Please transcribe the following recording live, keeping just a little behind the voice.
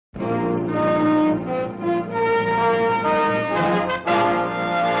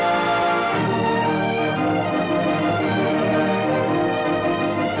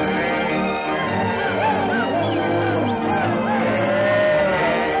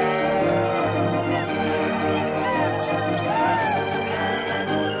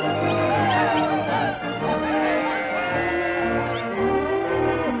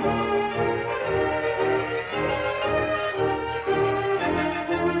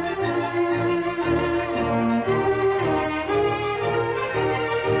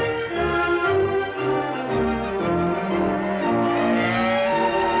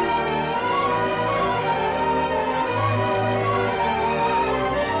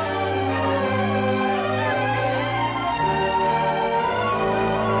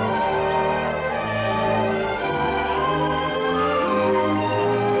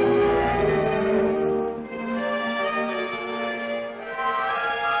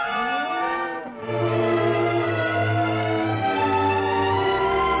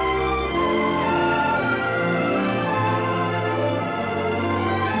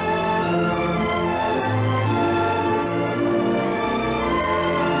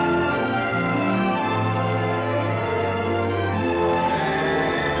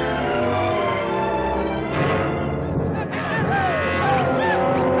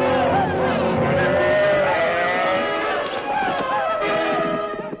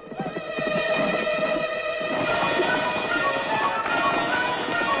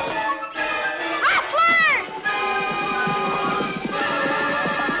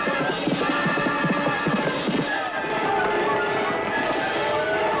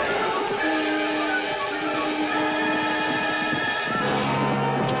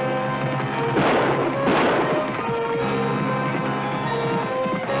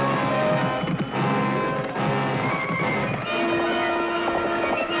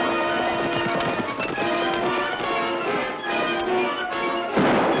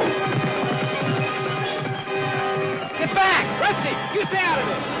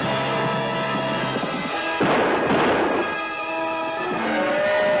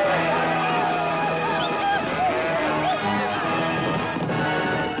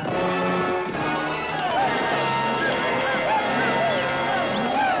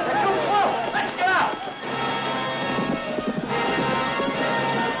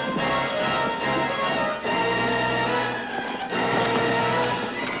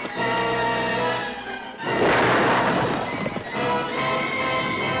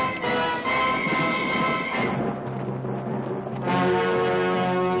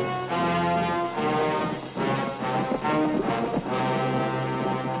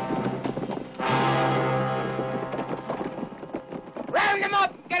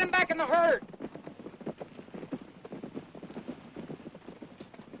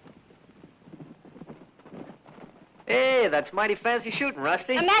that's mighty fancy shooting,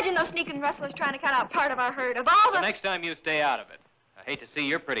 Rusty. Imagine those sneaking rustlers trying to cut out part of our herd. Of all the... Next time you stay out of it. I hate to see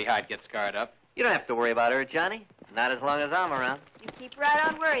your pretty hide get scarred up. You don't have to worry about her, Johnny. Not as long as I'm around. You keep right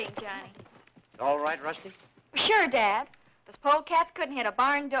on worrying, Johnny. All right, Rusty? Sure, Dad. Those polecats couldn't hit a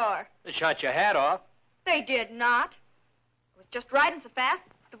barn door. They shot your hat off. They did not. It was just riding so fast,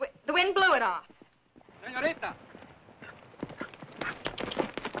 the wind blew it off. Señorita.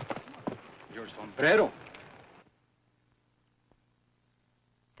 Your sombrero.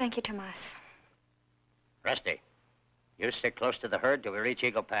 Thank you, Tomas. Rusty, you stick close to the herd till we reach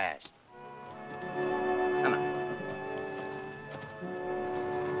Eagle Pass. Come on.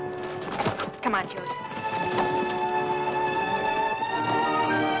 Come on, Jody.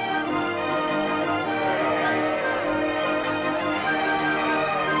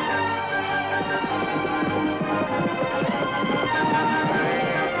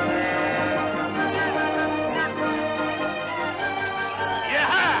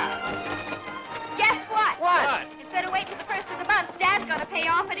 Pay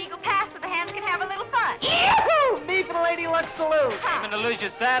off at Eagle Pass so the hands can have a little fun. Yee-hoo! Me for the Lady Luck salute. Aiming to lose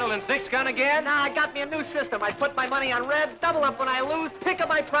your saddle and six gun again? Nah, I got me a new system. I put my money on red, double up when I lose, pick up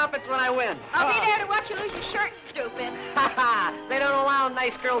my profits when I win. I'll be there to watch you lose your shirt, stupid. Ha ha! They don't allow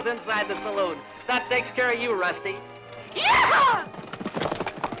nice girls inside the saloon. That takes care of you, Rusty. Yeah!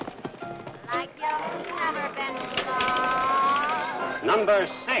 Like you've never been lost. Number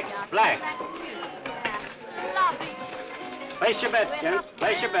 6, black. Place your bets, gents.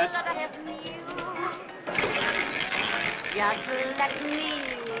 Place your bets. Just let me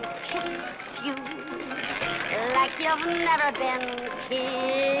kiss you like you've never been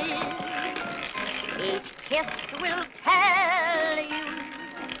kissed. Each kiss will tell you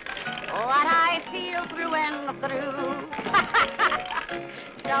what I feel through and through.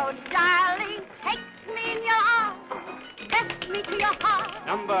 So, darling, take me in your arms, kiss me to your heart.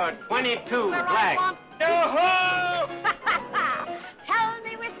 Number 22, Where black. I want Yo-ho! Tell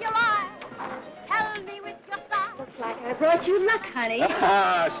me with your eyes, tell me with your thighs. Looks like I brought you luck, honey.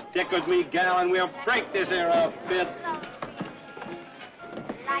 Ah, stick with me, gal, and we'll break this air off a bit.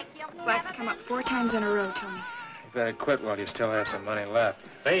 Like you've Black's never come up 4 times in a row, Tony. You better quit while you still have some money left.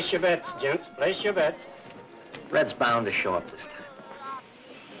 Place your bets, gents. Place your bets. Red's bound to show up this time.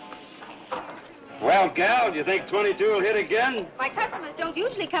 Well, gal, do you think 22 will hit again? My customers don't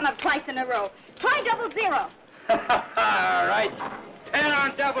usually come up twice in a row. Try 00. All right. 10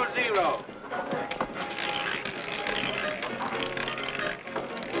 on 00.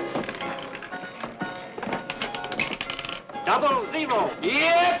 Double 0.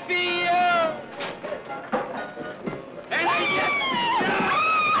 Yippee-yo! And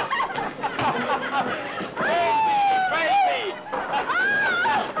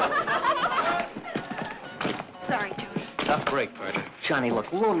Sorry, Tony. Tough break, partner. Johnny,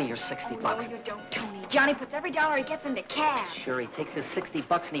 look, loan me your 60 bucks. No, you don't, Tony. Johnny puts every dollar he gets into cash. Sure, he takes his 60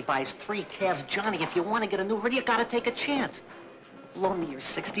 bucks and he buys 3 calves. Johnny, if you want to get a new herd, you gotta take a chance. Loan me your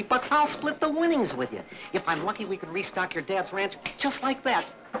 60 bucks, I'll split the winnings with you. If I'm lucky, we can restock your dad's ranch just like that.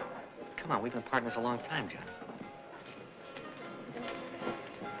 Come on, we've been partners a long time, Johnny.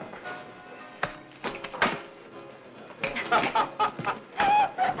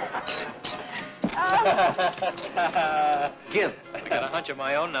 Give. I got a hunch of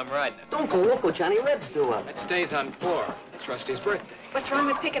my own I'm riding it. Don't go loco, Johnny. Red's due up. It stays on 4. It's Rusty's birthday. What's wrong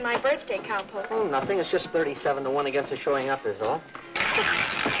with picking my birthday, cowpoke? Oh, nothing. It's just 37 to 1 against the showing up is all.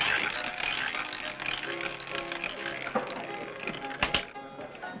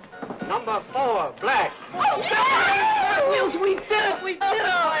 Number 4, black. Wheels, we did it! We did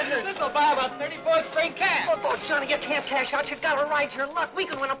it! This'll buy about 34 straight calves. Look, oh, Johnny, you can't cash out. You gotta ride your luck. We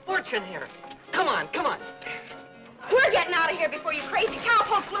can win a fortune here. Come on, come on. We're getting out of here before you crazy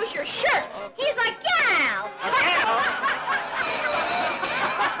cowpokes lose your shirt. He's a gal.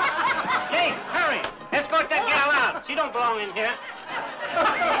 Hey, hurry. Escort that gal out. She don't belong in here.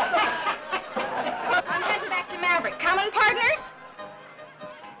 I'm heading back to Maverick. Coming, partners?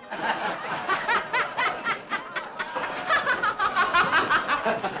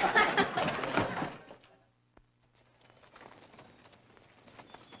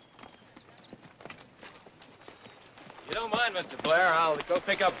 You don't mind, Mr. Blair, I'll go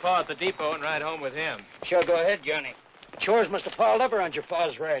pick up Pa at the depot and ride home with him. Sure, go ahead, Johnny. Chores must have piled up around your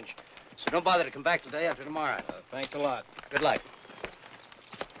pa's ranch. So don't bother to come back till day after tomorrow. Thanks a lot. Good luck.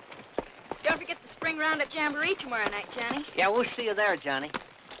 Don't forget the spring roundup jamboree tomorrow night, Johnny. Yeah, we'll see you there, Johnny.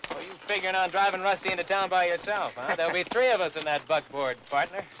 Oh, you figuring on driving Rusty into town by yourself, huh? There'll be 3 of us in that buckboard,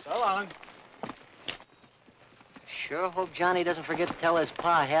 partner. So long. Sure hope Johnny doesn't forget to tell his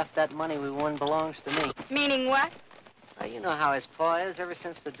pa half that money we won belongs to me. Meaning what? You know how his paw is. Ever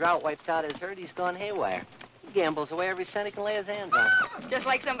since the drought wiped out his herd, he's gone haywire. He gambles away every cent he can lay his hands on. Just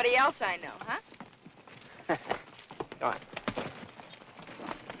like somebody else I know, huh? Go on.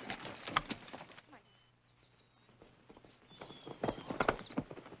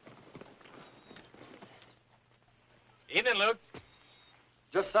 Evening, Luke.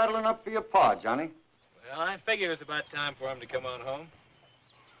 Just saddling up for your pa, Johnny. Well, I figured it was about time for him to come on home.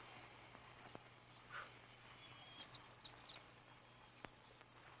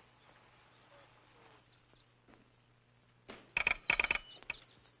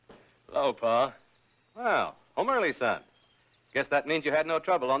 Hello, Pa. Well, home early, son. Guess that means you had no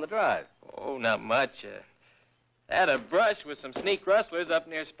trouble on the drive. Oh, not much. Had a brush with some sneak rustlers up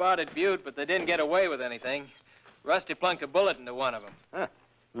near Spotted Butte, but they didn't get away with anything. Rusty plunked a bullet into one of them. Huh.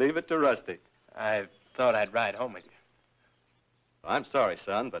 Leave it to Rusty. I thought I'd ride home with you. I'm sorry,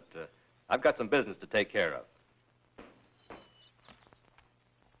 son, but I've got some business to take care of.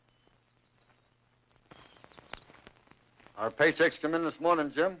 Our paychecks come in this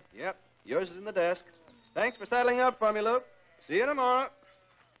morning, Jim. Yep, yours is in the desk. Thanks for settling up for me, Luke. See you tomorrow.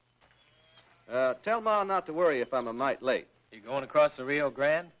 Tell Ma not to worry if I'm a mite late. You going across the Rio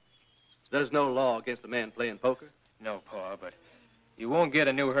Grande? There's no law against a man playing poker. No, Pa, but you won't get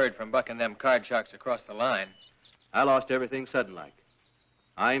a new herd from bucking them card sharks across the line. I lost everything sudden-like.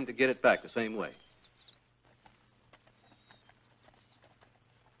 I aim to get it back the same way.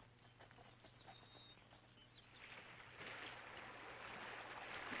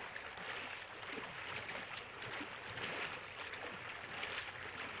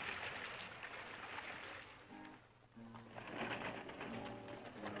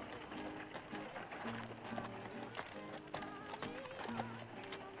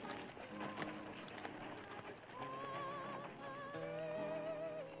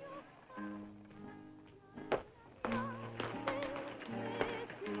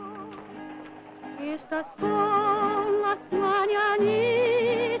 Estas son las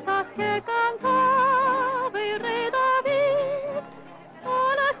mañanitas que cantaba el rey David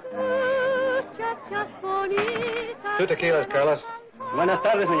a las muchachas bonitas. 2 tequilas, Carlos. Buenas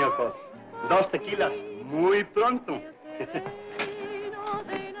tardes, señor Colt. 2 tequilas. Muy pronto.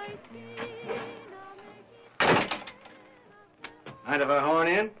 Mind if I horn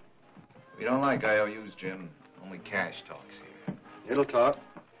in? We don't like IOUs, Jim. Only cash talks here. It'll talk.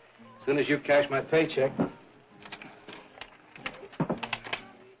 As soon as you cash my paycheck.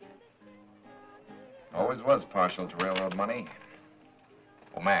 Always was partial to railroad money.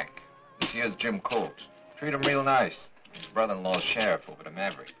 Well, Mac, this here's Jim Colt. Treat him real nice. His brother-in-law's sheriff over to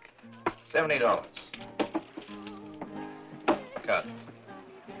Maverick. $70. Cut.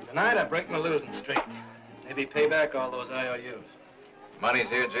 Tonight I break my losing streak. Maybe pay back all those IOUs. Money's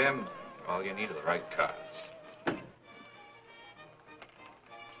here, Jim. All you need are the right cards.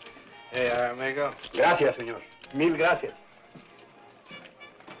 Hey, amigo. Gracias, señor. Mil gracias.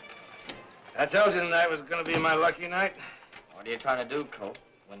 I told you tonight was going to be my lucky night. What are you trying to do, Colt?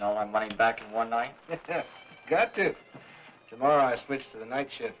 Win all our money back in one night? Got to. Tomorrow I switch to the night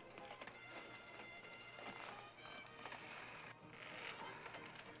shift.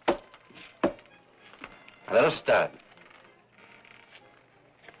 Let us start.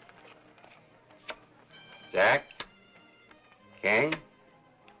 Jack, King,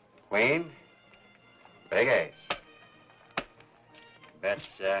 Queen, Big Ace. That's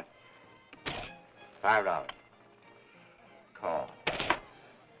 $5. Call.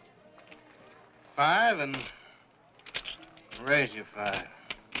 5 and raise you 5.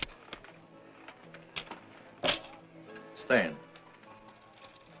 Staying.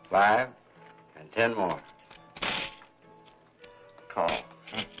 5 and 10 more. Call.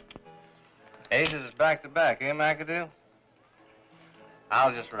 Aces is back to back, eh, McAdoo?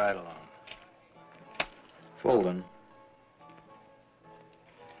 I'll just ride along. Folding.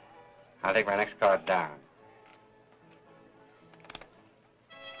 I'll take my next card down.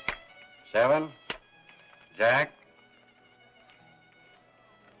 7, Jack.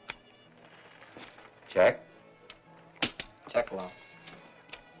 Check. Check along.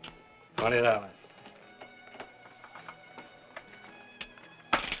 $20.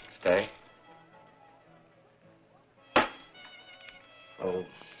 Stay. Fold.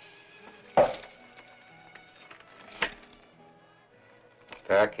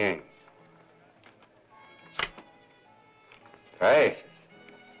 Pair of kings. Right.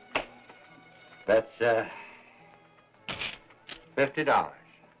 That's $50.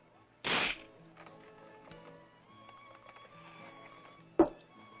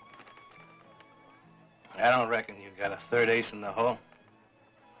 I don't reckon you got a third ace in the hole.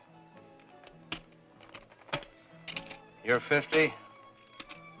 You're 50.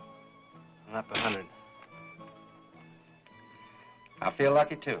 I'm up 100. I feel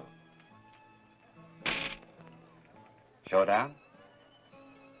lucky, too. Showdown?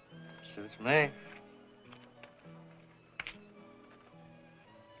 Suits me.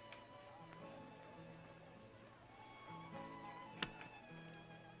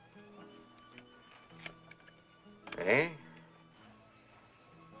 Eh?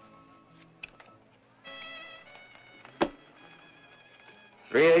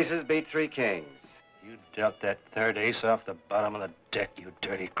 Three aces beat three kings. You dealt that third ace off the bottom of the deck, you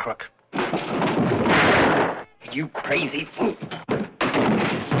dirty crook. You crazy fool.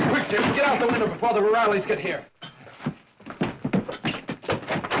 Quick, Jim, get out the window before the rurales get here.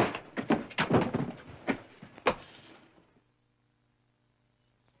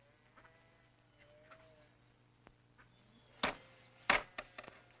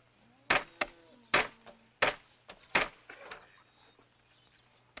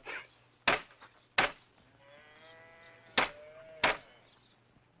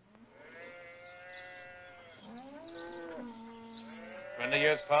 Friend of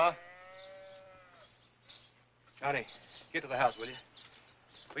yours, Pa? Johnny, get to the house, will you?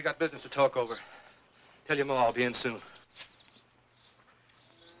 We got business to talk over. Tell your ma I'll be in soon.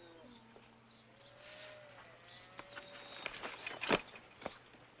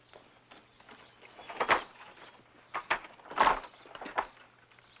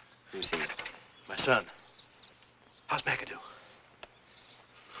 Who's he? My son. How's McAdoo?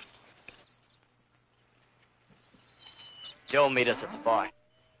 Joe, meet us at the bar.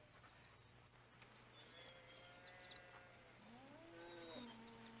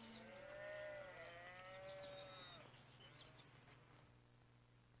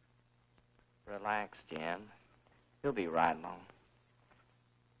 Relax, Jim. He'll be right along.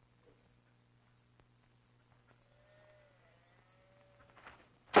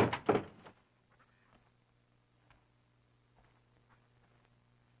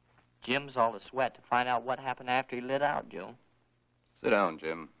 Jim's all a sweat to find out what happened after he lit out, Joe. Sit down,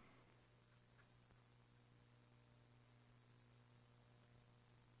 Jim.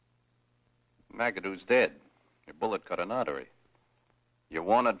 McAdoo's dead. Your bullet cut an artery. You're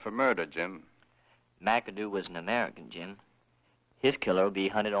wanted for murder, Jim. McAdoo was an American, Jim. His killer will be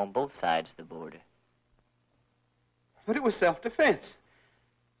hunted on both sides of the border. But it was self-defense.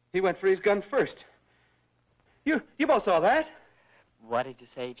 He went for his gun first. You both saw that? What did you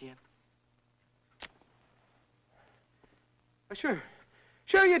say, Jim? Sure.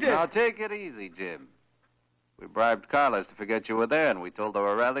 Sure you did. Now, take it easy, Jim. We bribed Carlos to forget you were there, and we told the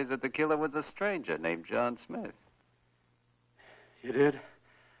O'Reillys that the killer was a stranger named John Smith. You did?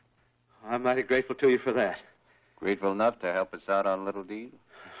 I'm mighty grateful to you for that. Grateful enough to help us out on a little deal?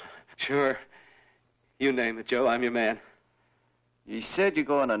 Sure. You name it, Joe. I'm your man. You said you're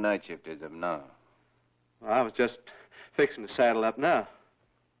going on night shift as of now. Well, I was just fixing to saddle up now.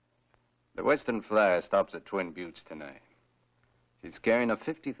 The Western Flyer stops at Twin Buttes tonight. She's carrying a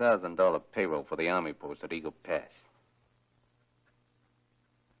 $50,000 payroll for the Army post at Eagle Pass.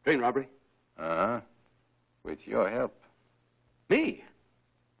 Train robbery? Uh-huh. With your help. Me?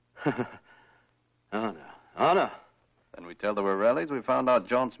 Oh, no. Oh, no. Then we tell the O'Reillys we found out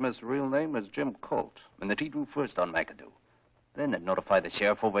John Smith's real name was Jim Colt, and that he drew first on McAdoo. Then they'd notify the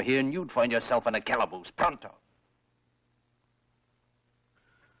sheriff over here, and you'd find yourself in a calaboose pronto.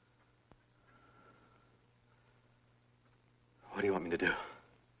 What do you want me to do?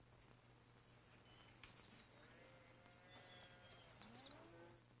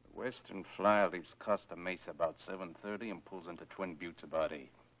 The Western Flyer leaves Costa Mesa about 7:30 and pulls into Twin Buttes about 8.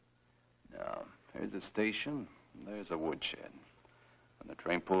 Now, here's a station, and there's a woodshed. When the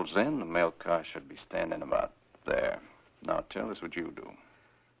train pulls in, the mail car should be standing about there. Now, tell us what you do.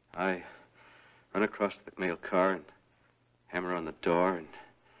 I run across to the mail car and hammer on the door and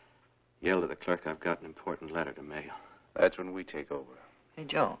yell to the clerk I've got an important letter to mail. That's when we take over. Hey,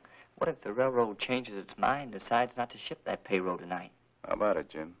 Joe, what if the railroad changes its mind and decides not to ship that payroll tonight? How about it,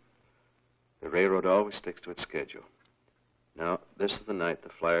 Jim? The railroad always sticks to its schedule. Now, this is the night the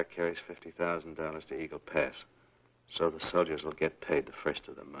flyer carries $50,000 to Eagle Pass. So the soldiers will get paid the first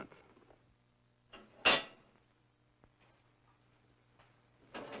of the month.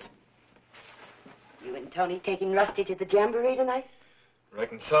 You and Tony taking Rusty to the jamboree tonight?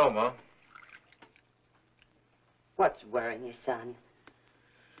 Reckon so, Ma. What's worrying you, son?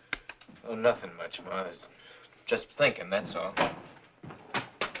 Oh, nothing much, Ma. Just thinking, that's all.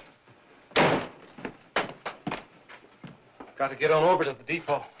 Got to get on over to the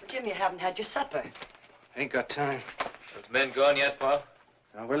depot. Jim, you haven't had your supper. Ain't got time. Those men gone yet, Pa?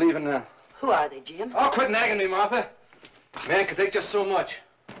 Now, we're leaving now. Who are they, Jim? Oh, quit nagging me, Martha. Man can take just so much.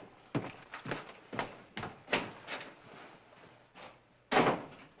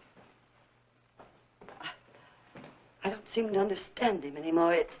 I don't seem to understand him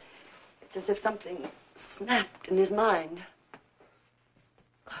anymore. It's as if something snapped in his mind.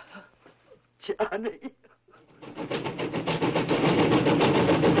 Johnny.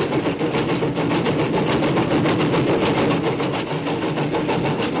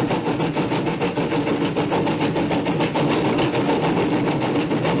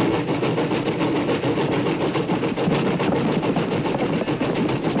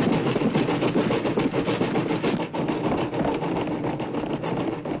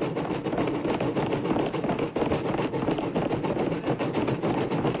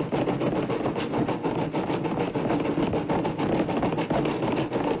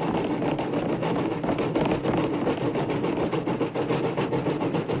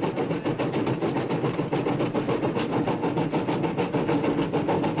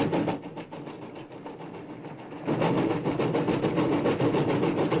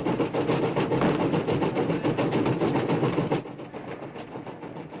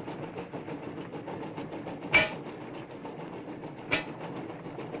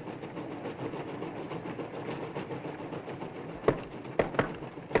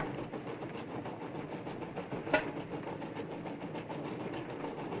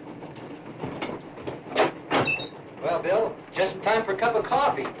 Well, Bill, just in time for a cup of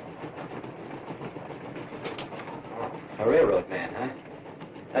coffee. A railroad man, huh?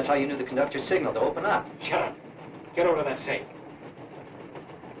 That's how you knew the conductor's signal to open up. Shut up. Get over to that safe.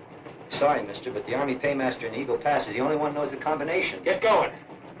 Sorry, mister, but the Army paymaster in Eagle Pass is the only one who knows the combination. Get going.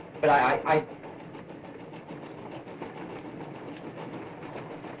 But I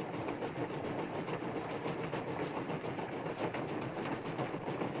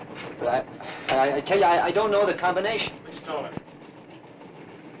tell you, I don't know the combination. We stole it.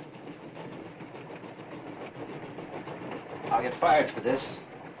 I'll get fired for this.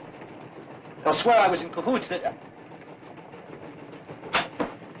 They'll swear I was in cahoots that...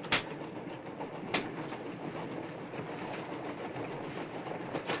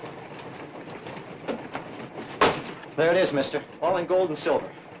 There it is, mister. All in gold and silver.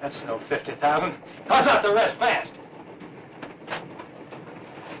 That's no 50,000. Toss out the rest, fast.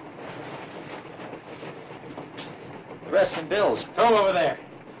 The rest in bills. Throw 'em over there.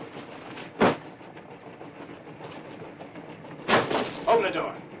 Open the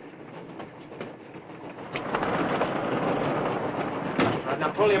door. Right, now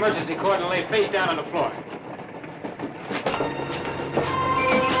pull the emergency cord and lay face down on the floor.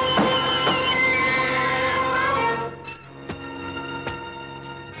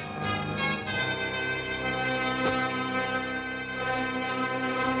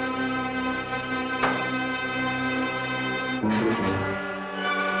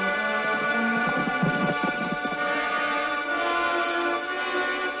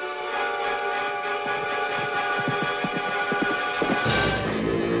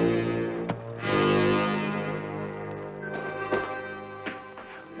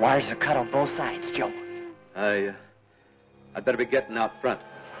 Wires are cut on both sides, Joe. I'd better be getting out front.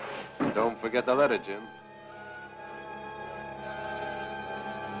 Don't forget the letter, Jim.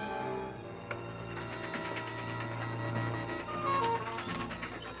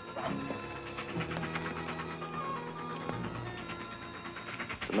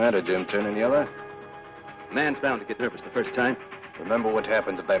 What's the matter, Jim? Turning yellow? Man's bound to get nervous the first time. Remember what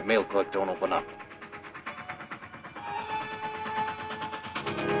happens if that mail clerk don't open up.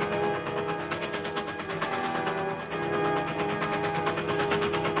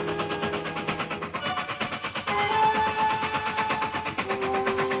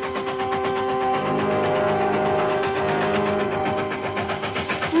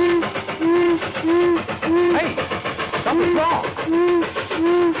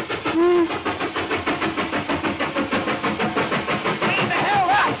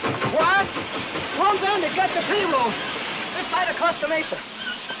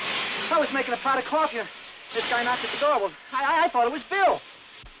 This guy knocked at the door. Well, I thought it was Bill.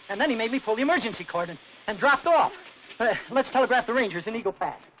 And then he made me pull the emergency cord and dropped off. Let's telegraph the Rangers in Eagle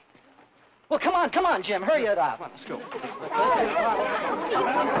Pass. Well, come on, Jim. Hurry it up. Let's go.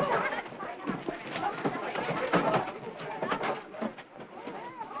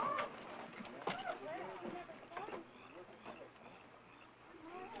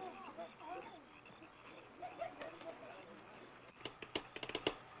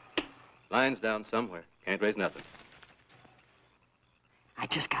 Line's down somewhere. Can't raise nothing. I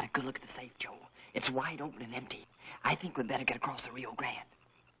just got a good look at the safe, Joe. It's wide open and empty. I think we'd better get across the Rio Grande.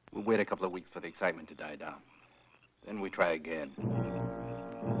 We'll wait a couple of weeks for the excitement to die down. Then we try again.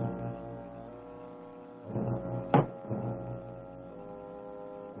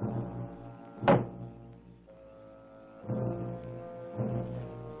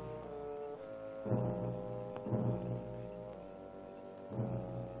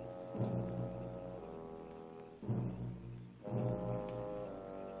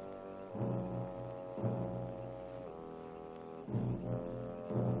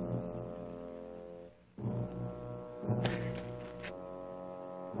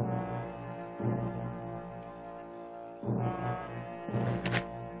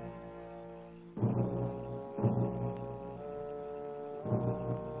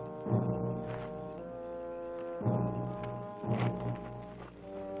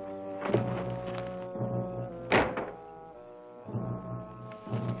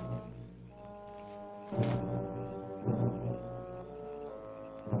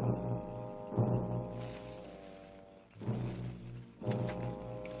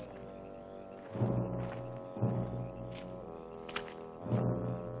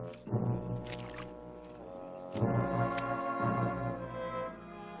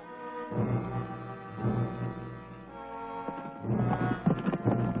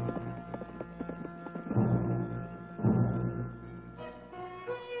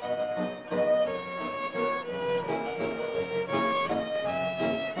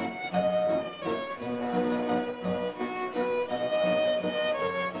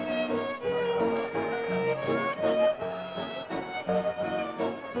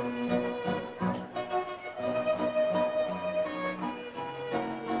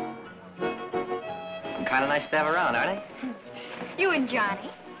 Kind of nice to have around, aren't they? You and Johnny.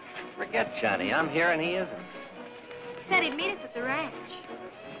 Forget Johnny. I'm here and he isn't. Said he'd meet us at the ranch.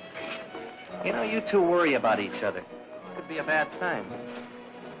 You know, you two worry about each other. Could be a bad sign.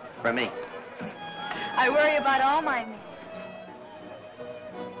 For me. I worry about all my men.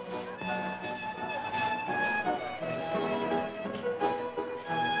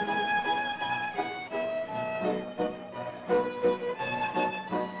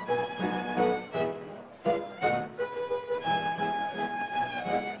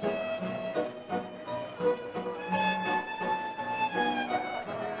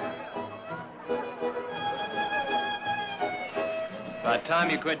 About time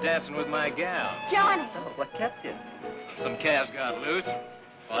you quit dancing with my gal. Johnny! Oh, what kept you? Some calves got loose.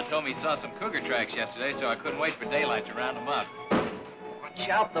 Well, told me he saw some cougar tracks yesterday, so I couldn't wait for daylight to round them up. Watch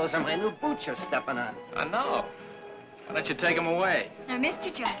out, those are my new boots you're stepping on. I know. Why don't you take them away? I missed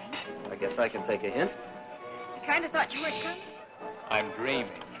you, Johnny. I guess I can take a hint. I kind of thought you weren't coming. I'm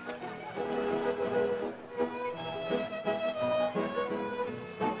dreaming.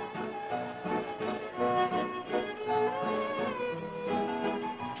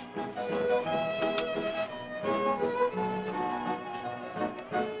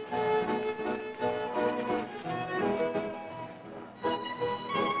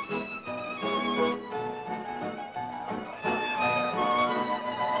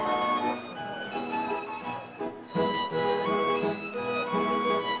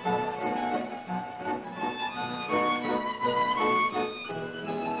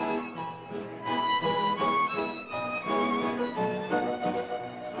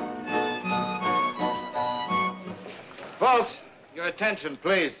 Folks, your attention,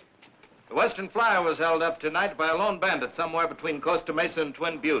 please. The Western Flyer was held up tonight by a lone bandit somewhere between Costa Mesa and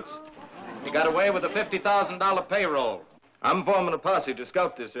Twin Buttes. He got away with a $50,000 payroll. I'm forming a posse to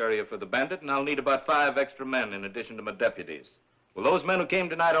scout this area for the bandit, and I'll need about 5 extra men in addition to my deputies. Will those men who came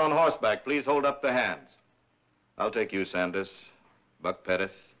tonight on horseback please hold up their hands? I'll take you, Sanders, Buck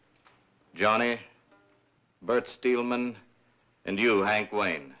Pettis, Johnny, Bert Steelman, and you, Hank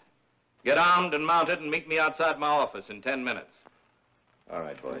Wayne. Get armed and mounted and meet me outside my office in 10 minutes. All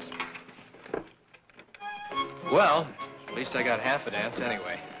right, boys. Well, at least I got half a dance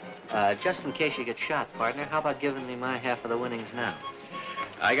anyway. Just in case you get shot, partner, how about giving me my half of the winnings now?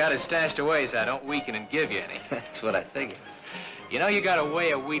 I got it stashed away so I don't weaken and give you any. That's what I figured. You know, you got a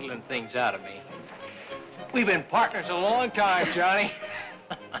way of wheedling things out of me. We've been partners a long time, Johnny.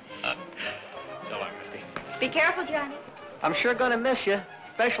 So long, Rusty. Be careful, Johnny. I'm sure gonna miss you,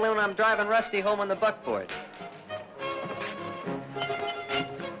 especially when I'm driving Rusty home on the buckboard.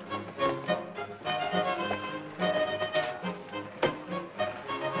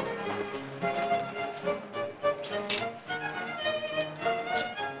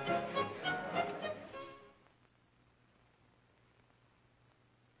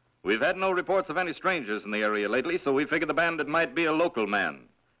 We've had no reports of any strangers in the area lately, so we figured the bandit might be a local man.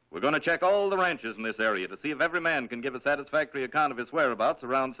 We're going to check all the ranches in this area to see if every man can give a satisfactory account of his whereabouts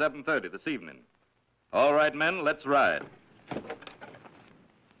around 7:30 this evening. All right, men, let's ride.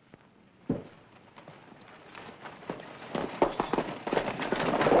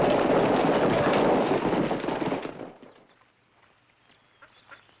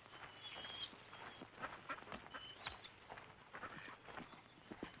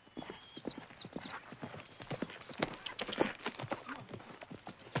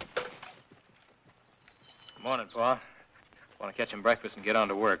 Morning, Pa. Want to catch him breakfast and get on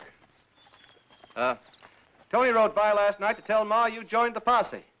to work. Tony rode by last night to tell Ma you joined the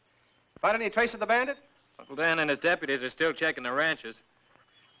posse. Find any trace of the bandit? Uncle Dan and his deputies are still checking the ranches.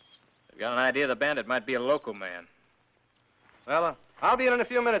 They've got an idea the bandit might be a local man. Well, I'll be in a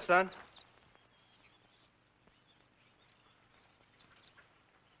few minutes, son.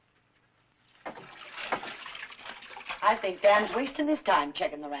 I think Dan's wasting his time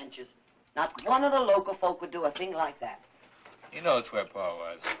checking the ranches. Not one of the local folk would do a thing like that. He knows where Pa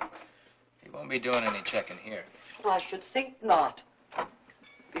was. He won't be doing any checking here. I should think not. It'd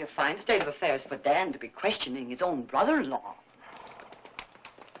be a fine state of affairs for Dan to be questioning his own brother-in-law.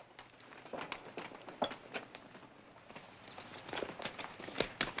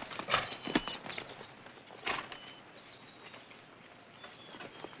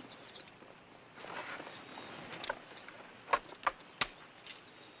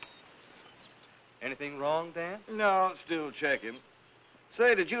 Anything wrong, Dan? No, still checking.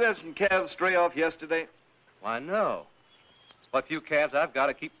 Say, did you have some calves stray off yesterday? Why, no. What few calves I've got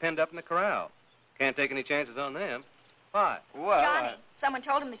to keep penned up in the corral. Can't take any chances on them. Why? Well, Johnny, someone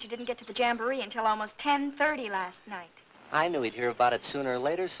told him that you didn't get to the jamboree until almost 10:30 last night. I knew he'd hear about it sooner or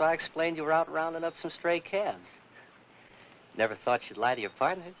later, so I explained you were out rounding up some stray calves. Never thought you'd lie to your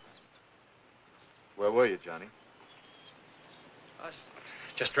partner. Where were you, Johnny? I was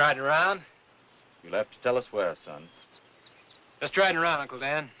just riding around. You'll have to tell us where, son. Just riding around, Uncle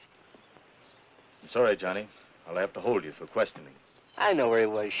Dan. I'm sorry, Johnny. I'll have to hold you for questioning. I know where he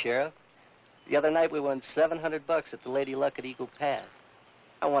was, Sheriff. The other night we won $700 at the Lady Luck at Eagle Pass.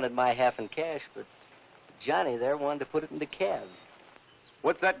 I wanted my half in cash, but Johnny there wanted to put it into calves.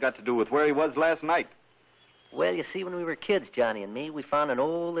 What's that got to do with where he was last night? Well, you see, when we were kids, Johnny and me, we found an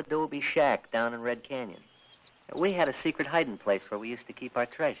old adobe shack down in Red Canyon. We had a secret hiding place where we used to keep our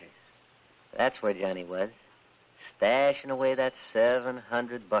treasures. That's where Johnny was, stashing away that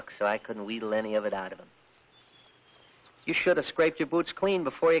 $700 so I couldn't wheedle any of it out of him. You should have scraped your boots clean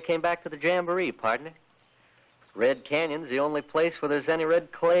before you came back to the jamboree, partner. Red Canyon's the only place where there's any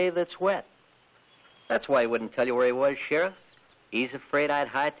red clay that's wet. That's why he wouldn't tell you where he was, Sheriff. He's afraid I'd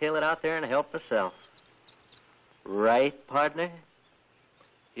hightail it out there and help myself. Right, partner?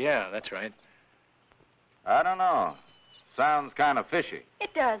 Yeah, that's right. I don't know. Sounds kind of fishy.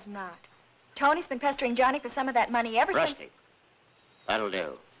 It does not. Tony's been pestering Johnny for some of that money ever since... Rusty, that'll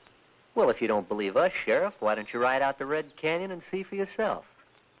do. Well, if you don't believe us, Sheriff, why don't you ride out to Red Canyon and see for yourself?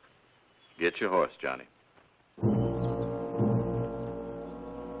 Get your horse, Johnny.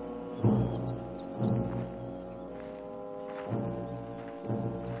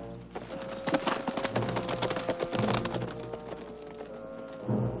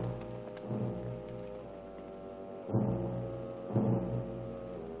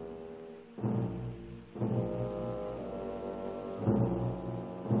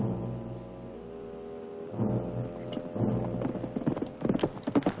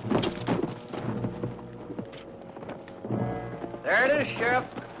 There it is, Sheriff.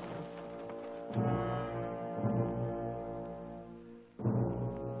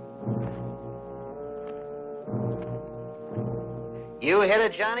 You hit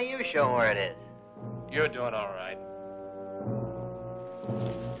it, Johnny. You show 'em where it is. You're doing all right.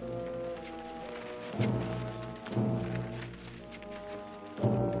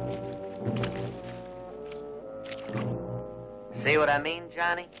 See what I mean,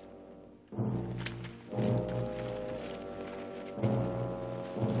 Johnny?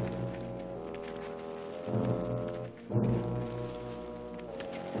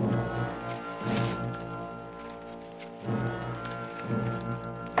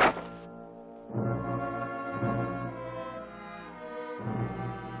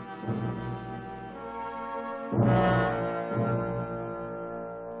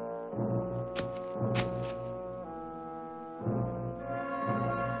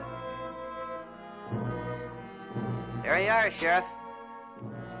 There you are, Sheriff.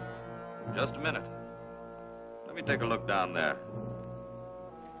 Just a minute. Let me take a look down there.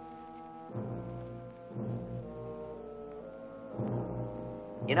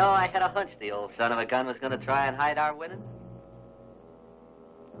 You know, I had a hunch the old son of a gun was going to try and hide our winnings.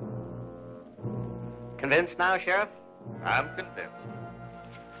 Convinced now, Sheriff? I'm convinced.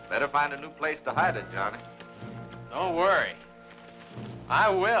 Better find a new place to hide it, Johnny. Don't worry. I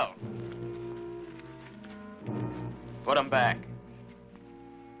will. Put 'em back.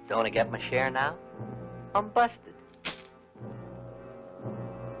 Don't want to get my share now? I'm busted.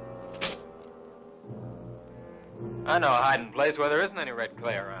 I know a hiding place where there isn't any red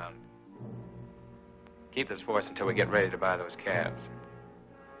clay around. Keep this for us until we get ready to buy those calves.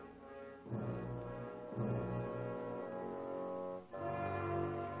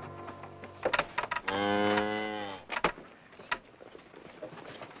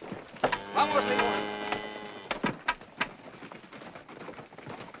 Vamos, señor.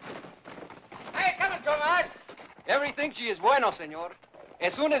 Hey, come on, Tomas. Everything she is bueno, senor.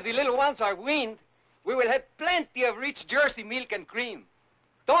 As soon as the little ones are weaned, we will have plenty of rich Jersey milk and cream.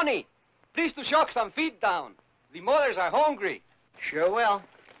 Tony, please to shock some feed down. The mothers are hungry. Sure will.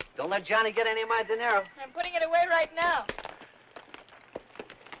 Don't let Johnny get any of my dinero. I'm putting it away right now.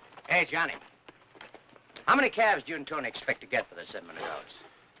 Hey, Johnny. How many calves do you and Tony expect to get for the 7 hours?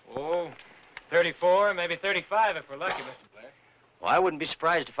 Oh, 34, maybe 35 if we're lucky, Mr. Blair. Well, I wouldn't be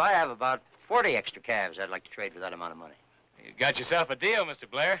surprised if I have about 40 extra calves I'd like to trade for that amount of money. You got yourself a deal, Mr.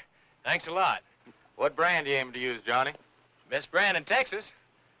 Blair. Thanks a lot. What brand do you aim to use, Johnny? Best brand in Texas.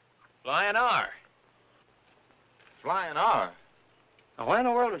 Flying R. Flying R. Now, why in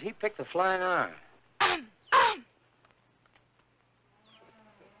the world would he pick the Flying R?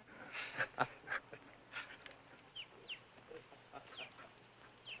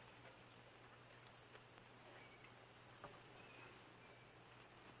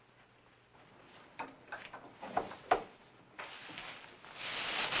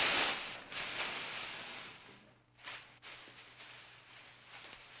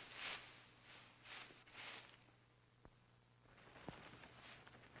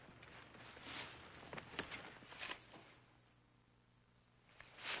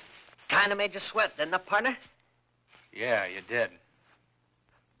 Kind of made you sweat, didn't it, partner? Yeah, you did.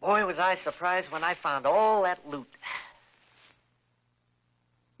 Boy, was I surprised when I found all that loot.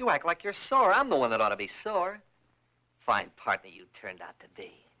 You act like you're sore. I'm the one that ought to be sore. Fine partner you turned out to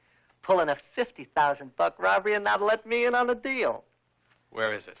be. Pulling a $50,000 robbery and not let me in on the deal.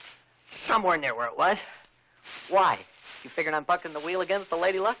 Where is it? Somewhere near where it was. Why? You figuring I'm bucking the wheel again with the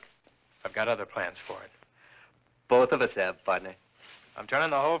Lady Luck? I've got other plans for it. Both of us have, partner. I'm turning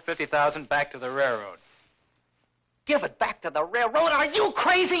the whole 50,000 back to the railroad. Give it back to the railroad? Are you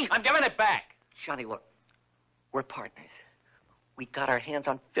crazy? I'm giving it back. Johnny, look. We're partners. We got our hands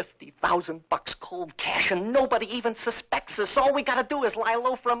on $50,000 cold cash, and nobody even suspects us. All we got to do is lie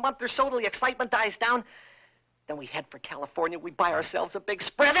low for a month or so till the excitement dies down. Then we head for California. We buy ourselves a big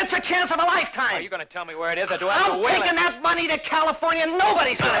spread. It's a chance of a lifetime. Are you going to tell me where it is, or do I have to I'm win taking that money to California.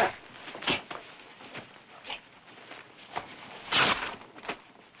 Nobody's going to...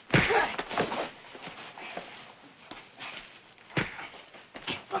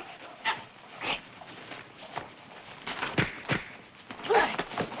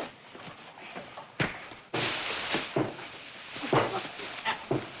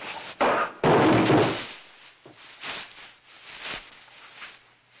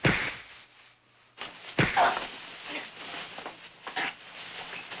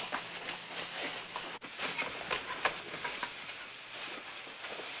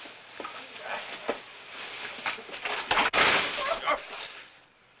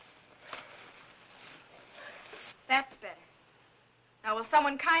 That's better. Now, will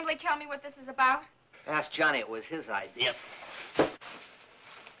someone kindly tell me what this is about? Ask Johnny. It was his idea.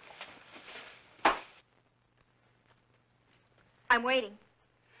 I'm waiting.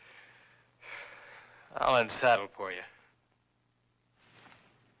 I'll unsaddle for you.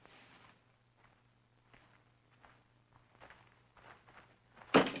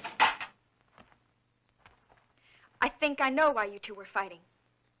 I think I know why you two were fighting.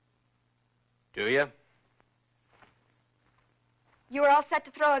 Do you? You were all set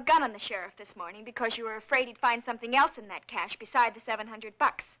to throw a gun on the sheriff this morning because you were afraid he'd find something else in that cash beside the $700.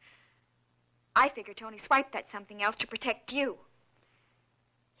 I figure Tony swiped that something else to protect you.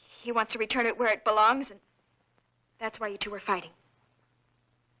 He wants to return it where it belongs, and that's why you two were fighting.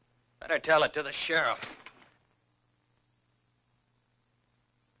 Better tell it to the sheriff.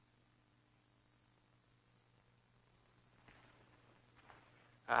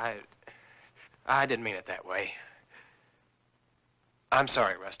 I didn't mean it that way. I'm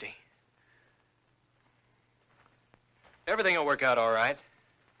sorry, Rusty. Everything will work out all right.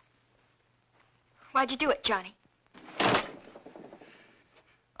 Why'd you do it, Johnny?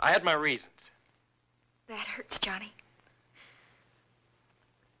 I had my reasons. That hurts, Johnny.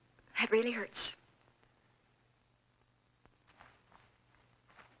 That really hurts.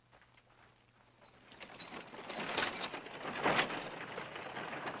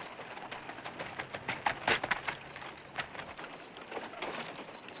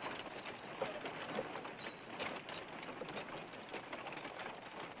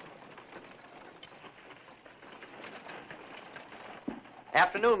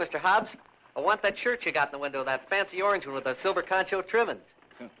 Afternoon, Mr. Hobbs. I want that shirt you got in the window, that fancy orange one with the silver concho trimmings.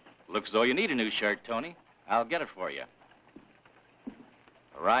 Looks as though you need a new shirt, Tony. I'll get it for you.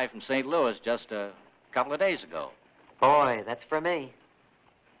 Arrived from St. Louis just a couple of days ago. Boy, that's for me.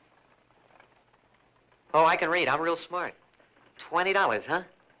 Oh, I can read. I'm real smart. $20, huh?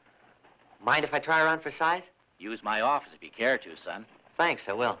 Mind if I try around for size? Use my office if you care to, son. Thanks,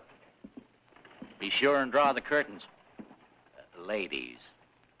 I will. Be sure and draw the curtains. Ladies.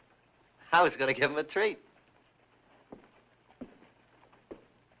 I was going to give him a treat.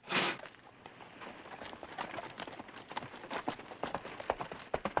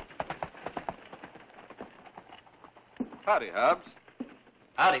 Howdy, Hobbs.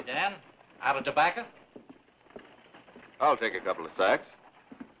 Howdy, Dan. Out of tobacco? I'll take a couple of sacks.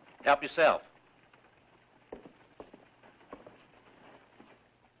 Help yourself.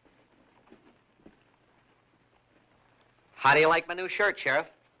 How do you like my new shirt, Sheriff?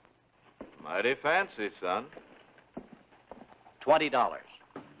 Mighty fancy, son. $20.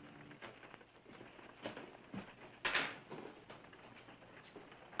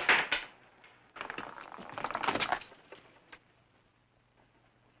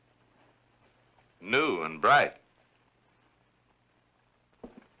 New and bright.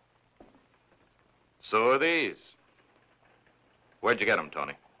 So are these. Where'd you get them,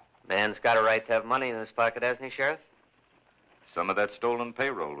 Tony? Man's got a right to have money in his pocket, hasn't he, Sheriff? Some of that stolen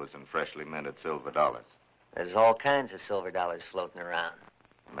payroll was in freshly minted silver dollars. There's all kinds of silver dollars floating around.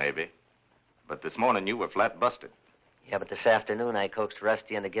 Maybe. But this morning you were flat busted. Yeah, but this afternoon I coaxed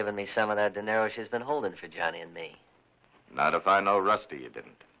Rusty into giving me some of that dinero she's been holding for Johnny and me. Not if I know Rusty, you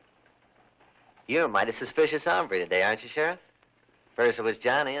didn't. You're a mighty suspicious hombre today, aren't you, Sheriff? First it was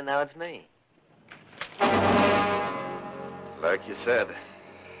Johnny, and now it's me. Like you said,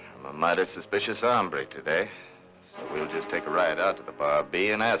 I'm a mighty suspicious hombre today. So we'll just take a ride out to the Bar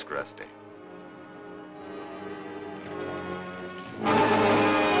B and ask Rusty.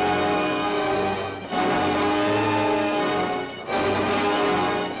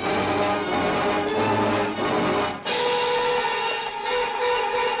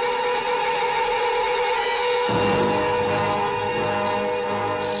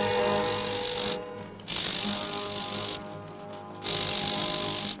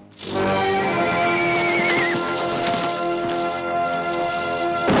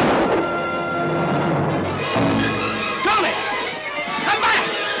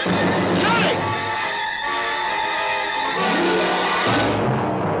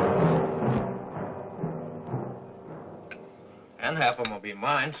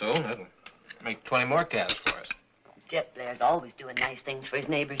 Mine soon. That'll make 20 more calves for us. Jet Blair's always doing nice things for his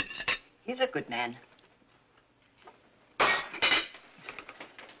neighbors. He's a good man. You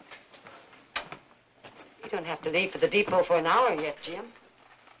don't have to leave for the depot for an hour yet, Jim.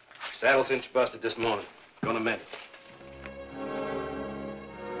 Saddle cinch busted this morning. Gonna mend it.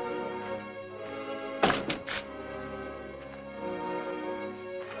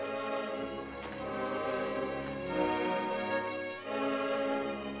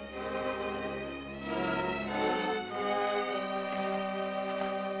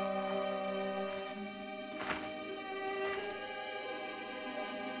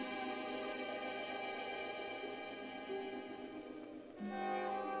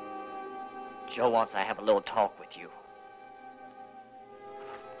 Joe wants to have a little talk with you.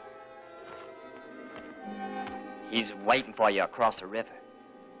 He's waiting for you across the river.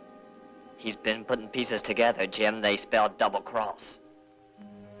 He's been putting pieces together, Jim. They spell double cross.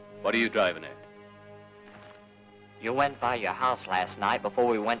 What are you driving at? You went by your house last night before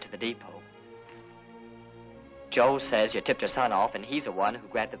we went to the depot. Joe says you tipped your son off, and he's the one who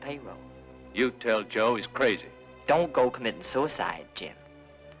grabbed the payroll. You tell Joe he's crazy. Don't go committing suicide, Jim.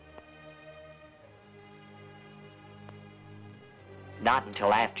 Not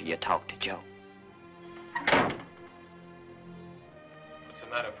until after you talk to Joe. What's the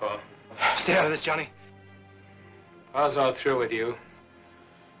matter, Paul? Stay out of this, Johnny. Paul's all through with you.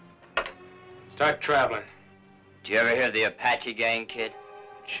 Start traveling. Did you ever hear of the Apache gang, kid?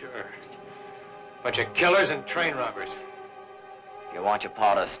 Sure. Bunch of killers and train robbers. If you want your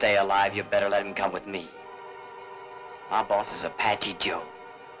pa to stay alive, you better let him come with me. My boss is Apache Joe.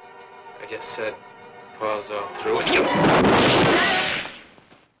 I just said Paul's all through with you.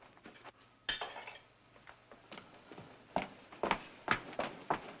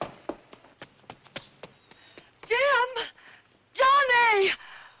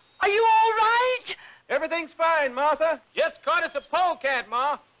 Everything's fine, Martha. Just caught us a polecat,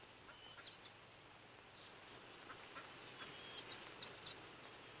 Ma.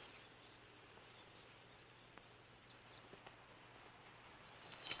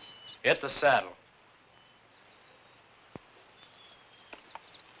 Hit the saddle.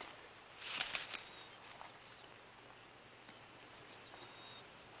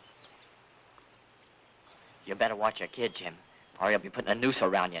 You better watch your kid, Jim, or he'll be putting a noose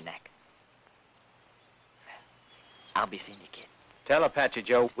around your neck. I'll be seeing you, kid. Tell Apache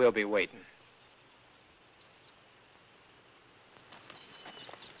Joe we'll be waiting.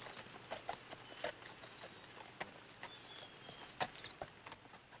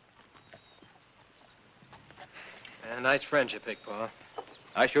 Nice friends you picked, Pa.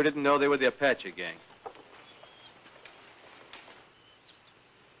 I sure didn't know they were the Apache gang.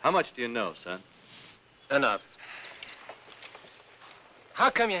 How much do you know, son? Enough. How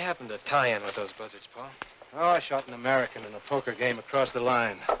come you happened to tie in with those buzzards, Pa? Oh, I shot an American in a poker game across the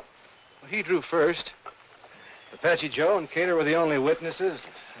line. Well, he drew first. Apache Joe and Catur were the only witnesses.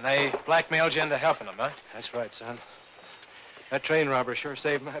 And they blackmailed you into helping them, huh? That's right, son. That train robber sure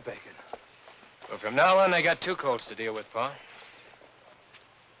saved my bacon. Well, from now on, they got 2 Colts to deal with, Pa.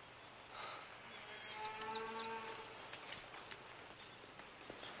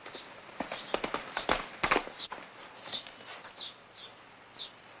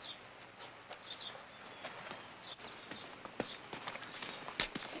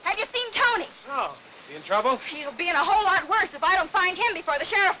 Have you seen Tony? Oh, is he in trouble? He'll be in a whole lot worse if I don't find him before the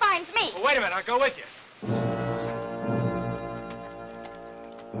sheriff finds me. Well, wait a minute, I'll go with you.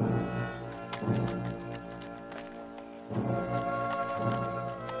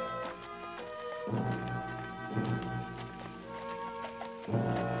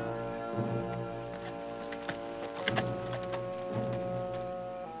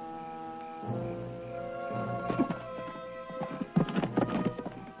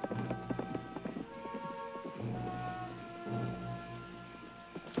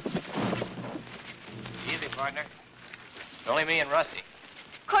 Partner. It's only me and Rusty.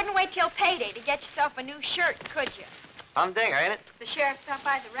 Couldn't wait till payday to get yourself a new shirt, could you? Humdinger, ain't it? The sheriff stopped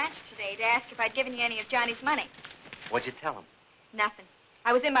by the ranch today to ask if I'd given you any of Johnny's money. What'd you tell him? Nothing.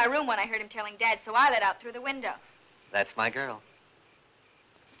 I was in my room when I heard him telling Dad, so I let out through the window. That's my girl.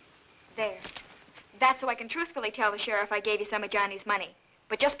 There. That's so I can truthfully tell the sheriff I gave you some of Johnny's money.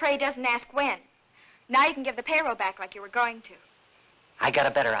 But just pray he doesn't ask when. Now you can give the payroll back like you were going to. I got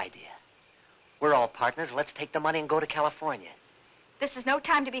a better idea. We're all partners. Let's take the money and go to California. This is no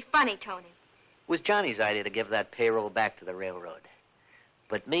time to be funny, Tony. It was Johnny's idea to give that payroll back to the railroad.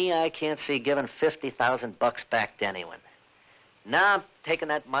 But me, I can't see giving $50,000 back to anyone. Now I'm taking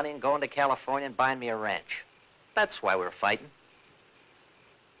that money and going to California and buying me a ranch. That's why we're fighting.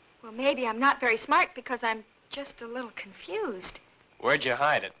 Well, maybe I'm not very smart because I'm just a little confused. Where'd you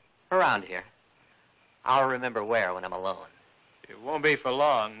hide it? Around here. I'll remember where when I'm alone. It won't be for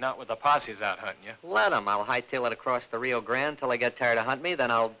long, not with the posses out hunting you. Let 'em. I'll hightail it across the Rio Grande till they get tired of hunting me. Then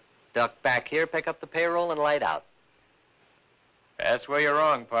I'll duck back here, pick up the payroll, and light out. That's where you're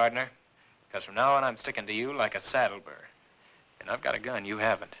wrong, partner. Because from now on, I'm sticking to you like a saddle burr. And I've got a gun you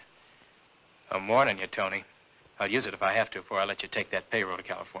haven't. I'm warning you, Tony. I'll use it if I have to before I let you take that payroll to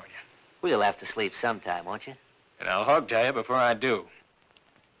California. We'll have to sleep sometime, won't you? And I'll hog tie you before I do.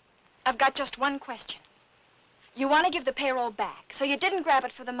 I've got just one question. You want to give the payroll back, so you didn't grab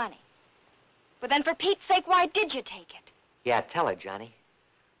it for the money. But then for Pete's sake, why did you take it? Yeah, tell her, Johnny.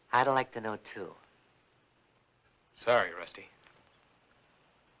 I'd like to know, too. Sorry, Rusty.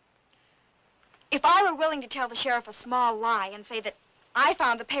 If I were willing to tell the sheriff a small lie and say that I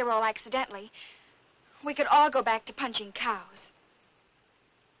found the payroll accidentally, we could all go back to punching cows.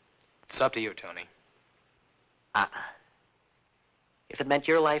 It's up to you, Tony. If it meant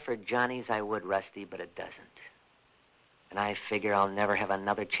your life or Johnny's, I would, Rusty, but it doesn't. And I figure I'll never have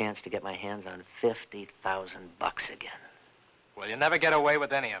another chance to get my hands on $50,000 again. Well, you'll never get away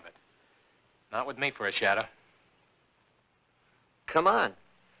with any of it. Not with me for a shadow. Come on.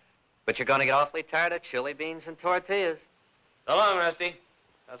 But you're going to get awfully tired of chili beans and tortillas. So long, Rusty.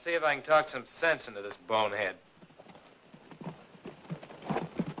 I'll see if I can talk some sense into this bonehead.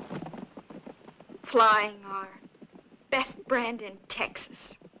 Flying R. Best brand in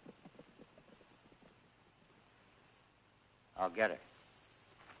Texas. I'll get her.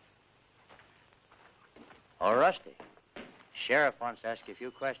 Oh, Rusty. Sheriff wants to ask you a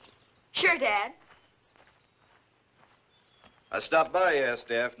few questions. Sure, Dad. I stopped by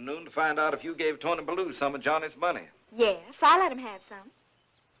yesterday afternoon to find out if you gave Tony Ballew some of Johnny's money. Yes, I let him have some.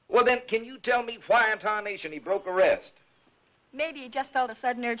 Well, then, can you tell me why in tarnation he broke arrest? Maybe he just felt a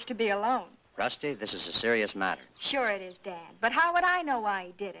sudden urge to be alone. Rusty, this is a serious matter. Sure it is, Dad. But how would I know why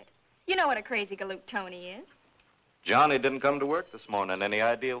he did it? You know what a crazy galoot Tony is. Johnny didn't come to work this morning. Any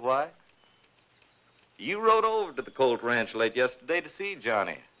idea why? You rode over to the Colt Ranch late yesterday to see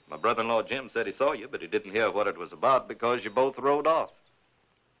Johnny. My brother-in-law Jim said he saw you, but he didn't hear what it was about because you both rode off.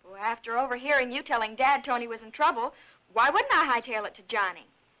 Well, after overhearing you telling Dad Tony was in trouble, why wouldn't I hightail it to Johnny?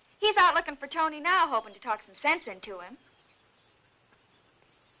 He's out looking for Tony now, hoping to talk some sense into him.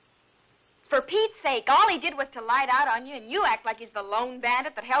 For Pete's sake, all he did was to light out on you, and you act like he's the lone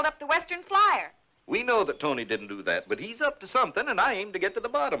bandit that held up the Western Flyer. We know that Tony didn't do that, but he's up to something, and I aim to get to the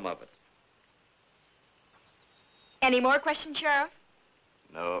bottom of it. Any more questions, Sheriff?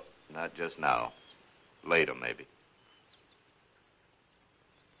 No, not just now. Later, maybe.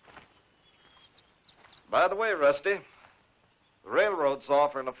 By the way, Rusty, the railroad's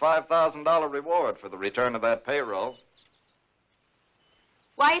offering a $5,000 reward for the return of that payroll.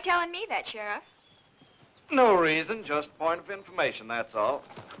 Why are you telling me that, Sheriff? No reason, just point of information, that's all.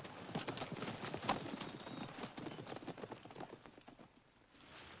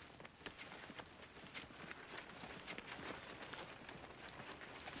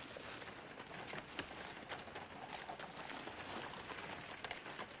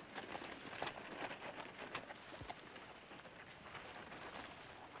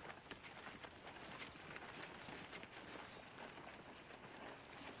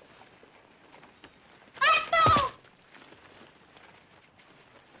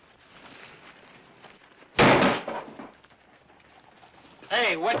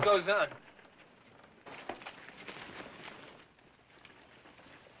 Hey, what goes on?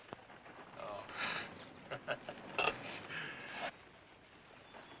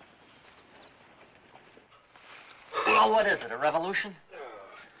 Well, what is it, a revolution?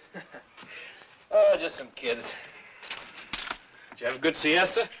 Oh, just some kids. Did you have a good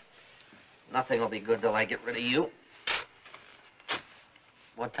siesta? Nothing will be good till I get rid of you.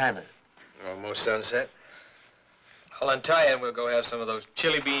 What time is it? Almost sunset. I'll untie you and we'll go have some of those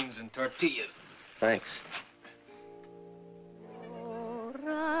chili beans and tortillas. Thanks.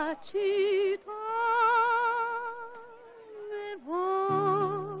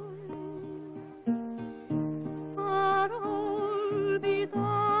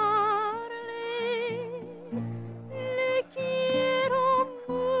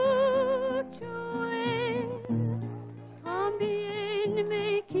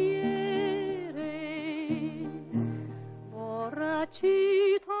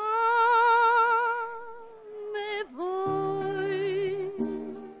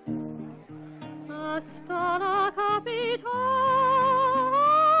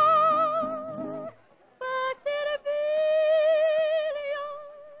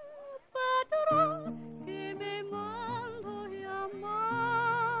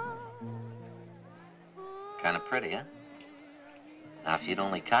 Kind of pretty, huh? Now, if you'd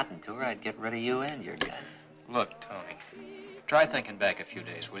only cottoned to her, I'd get rid of you and your gun. Look, Tony, try thinking back a few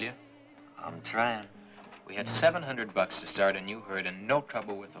days, will you? I'm trying. We had $700 to start a new herd and no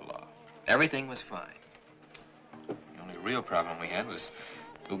trouble with the law. Everything was fine. The only real problem we had was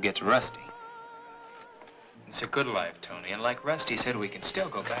who gets Rusty. It's a good life, Tony, and like Rusty said, we can still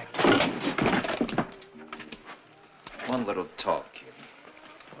go back. One little talk, kid.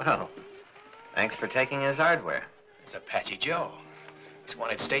 Well, thanks for taking his hardware. It's Apache Joe. He's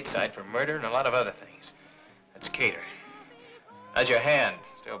wanted stateside for murder and a lot of other things. That's Catur. How's your hand?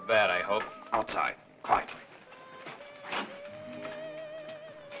 Still bad, I hope. Outside, quietly.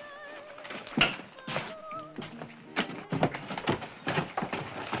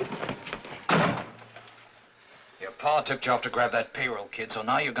 Your pa took you off to grab that payroll, kid, so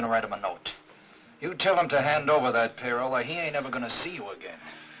now you're gonna write him a note. You tell him to hand over that payroll or he ain't ever gonna see you again.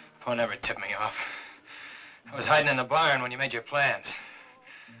 Pa never tipped me off. I was hiding in the barn when you made your plans.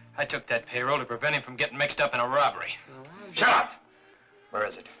 I took that payroll to prevent him from getting mixed up in a robbery. Shut up! Where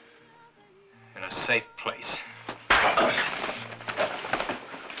is it? In a safe place.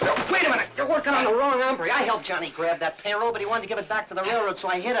 Wait a minute! You're working on the wrong hombre. I helped Johnny grab that payroll, but he wanted to give it back to the railroad, so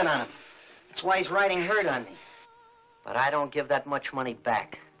I hid it on him. That's why he's riding herd on me. But I don't give that much money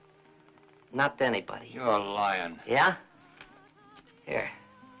back. Not to anybody. You're lying. Yeah? Here.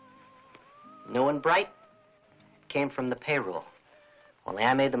 New and bright? Came from the payroll. Only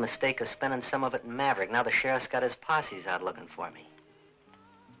I made the mistake of spending some of it in Maverick. Now the sheriff's got his posses out looking for me.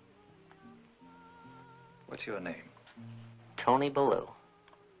 What's your name? Tony Ballew.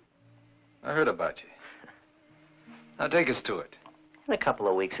 I heard about you. Now take us to it. In a couple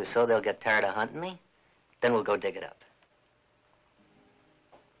of weeks or so, they'll get tired of hunting me. Then we'll go dig it up.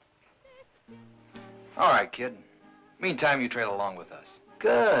 All right, kid. Meantime, you trail along with us.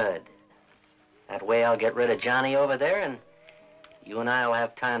 Good. That way I'll get rid of Johnny over there, and you and I will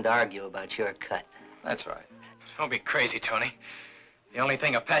have time to argue about your cut. That's right. Don't be crazy, Tony. The only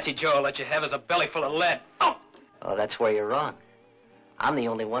thing Apache Joe will let you have is a belly full of lead. Oh! Oh, that's where you're wrong. I'm the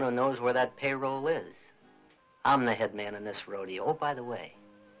only one who knows where that payroll is. I'm the head man in this rodeo. Oh, by the way,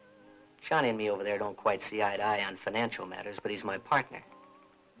 Johnny and me over there don't quite see eye to eye on financial matters, but he's my partner.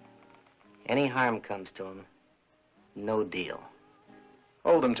 Any harm comes to him, no deal.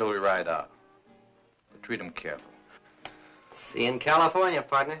 Hold him till we ride out. But treat him careful. See you in California,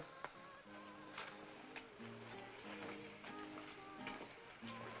 partner.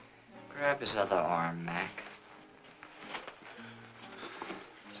 Grab his other arm, Mac.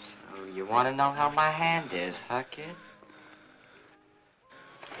 So you want to know how my hand is, huh, kid?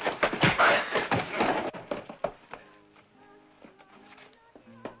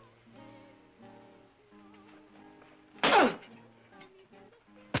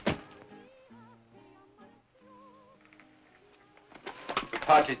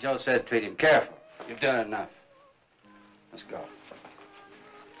 Apache Joe said treat him careful. You've done enough. Let's go.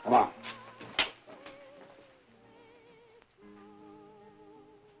 Come on.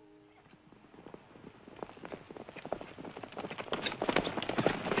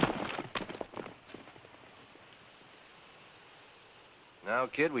 Now,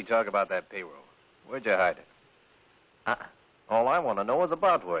 kid, we talk about that payroll. Where'd you hide it? All I want to know is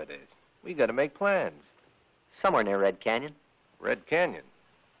about where it is. We got to make plans. Somewhere near Red Canyon. Red Canyon?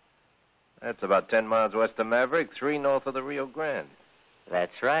 That's about 10 miles west of Maverick, 3 north of the Rio Grande.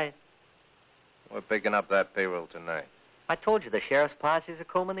 That's right. We're picking up that payroll tonight. I told you the sheriff's posses are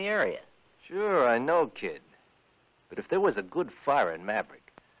combing the area. Sure, I know, kid. But if there was a good fire in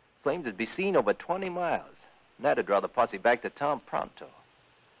Maverick, flames would be seen over 20 miles. And that'd draw the posse back to town pronto.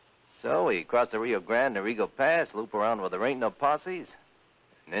 So we cross the Rio Grande to Eagle Pass, loop around where there ain't no posses,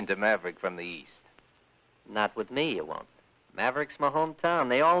 and into Maverick from the east. Not with me, you won't. Maverick's my hometown.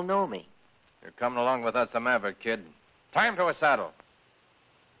 They all know me. You're coming along with us to Maverick, kid. Time to a saddle.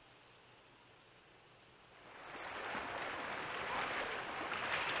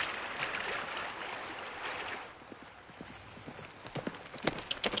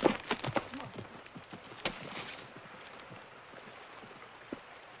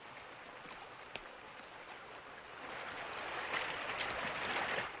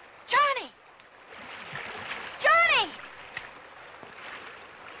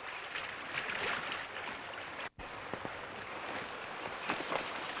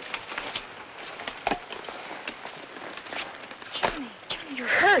 You're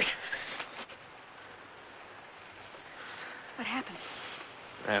hurt. What happened?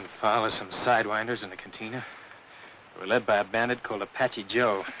 Ran foul of some sidewinders in the cantina. We were led by a bandit called Apache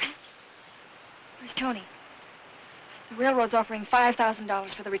Joe. Where's Tony? The railroad's offering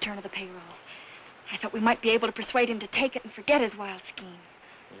 $5,000 for the return of the payroll. I thought we might be able to persuade him to take it and forget his wild scheme.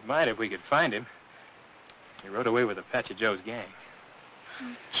 We might if we could find him. He rode away with Apache Joe's gang.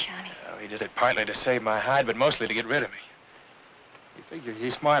 Oh, Johnny. Well, he did it partly to save my hide, but mostly to get rid of me. He figures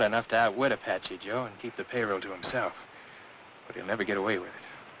he's smart enough to outwit Apache Joe and keep the payroll to himself. But he'll never get away with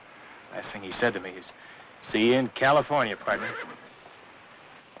it. Last thing he said to me is, see you in California, partner.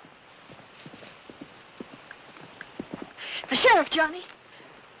 The sheriff, Johnny.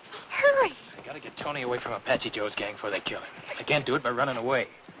 Hurry. I gotta get Tony away from Apache Joe's gang before they kill him. I can't do it by running away.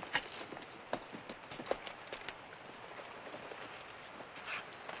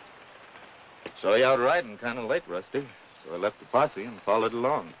 Saw you out riding kind of late, Rusty. So I left the posse and followed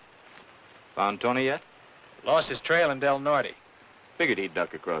along. Found Tony yet? Lost his trail in Del Norte. Figured he'd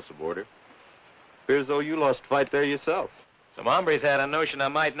duck across the border. Appears though you lost a fight there yourself. Some hombres had a notion I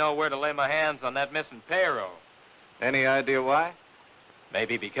might know where to lay my hands on that missing payroll. Any idea why?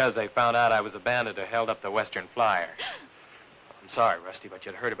 Maybe because they found out I was a bandit who held up the Western Flyer. I'm sorry, Rusty, but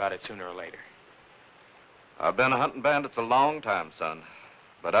you'd heard about it sooner or later. I've been hunting bandits a long time, son.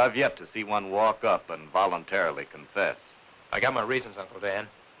 But I've yet to see one walk up and voluntarily confess. I got my reasons, Uncle Dan.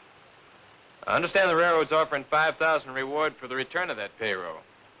 I understand the railroad's offering $5,000 reward for the return of that payroll.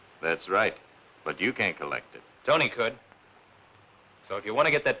 That's right. But you can't collect it. Tony could. So if you want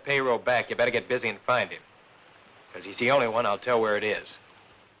to get that payroll back, you better get busy and find him. Because he's the only one I'll tell where it is.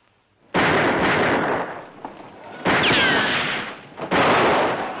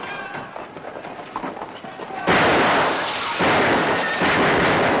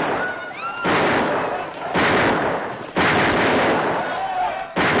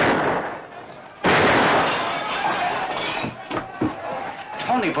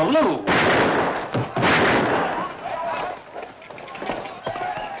 Tony Ballew.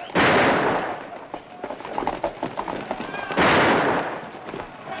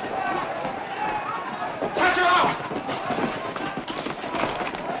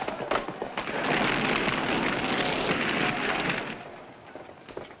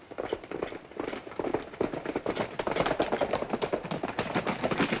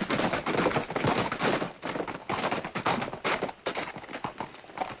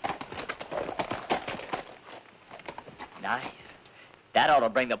 That ought to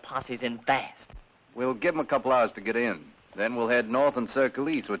bring the posses in fast. We'll give 'em a couple hours to get in. Then we'll head north and circle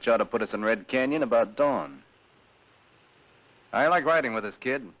east, which ought to put us in Red Canyon about dawn. I like riding with this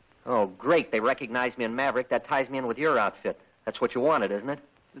kid. Oh, great. They recognize me in Maverick. That ties me in with your outfit. That's what you wanted, isn't it?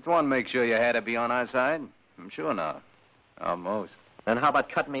 Just want to make sure you had to be on our side. I'm sure now. Almost. Then how about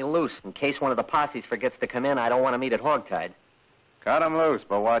cutting me loose? In case one of the posses forgets to come in, I don't want to meet at hogtied. Cut 'em loose,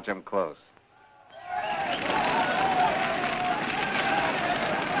 but watch 'em close.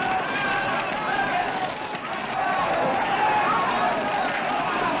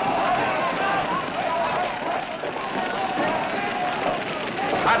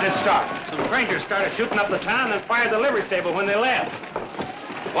 How'd it start? Some strangers started shooting up the town and fired the livery stable when they left.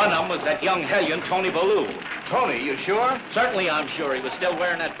 One of them was that young hellion, Tony Ballew. Tony, you sure? Certainly I'm sure. He was still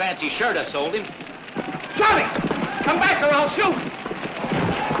wearing that fancy shirt I sold him. Johnny! Come back or I'll shoot!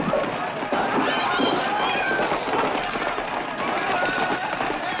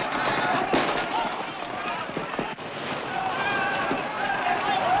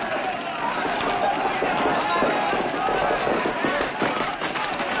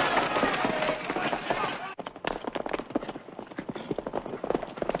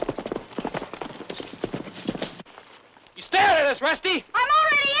 Rusty? I'm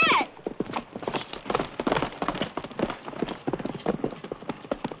already in it!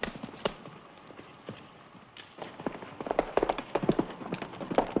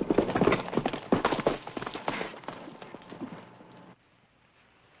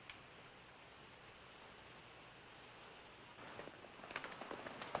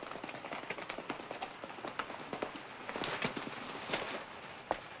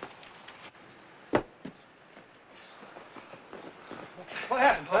 What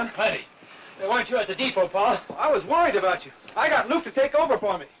happened, Clem? Plenty. They weren't you at the depot, Paul. I was worried about you. I got Luke to take over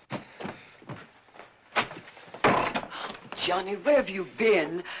for me. Johnny, where have you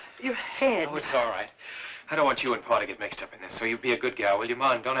been? Your head. Oh, it's all right. I don't want you and Pa to get mixed up in this, so you be a good gal, will you,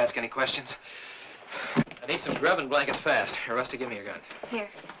 Ma? And don't ask any questions. I need some grub and blankets fast. Here, Rusty, give me your gun. Here.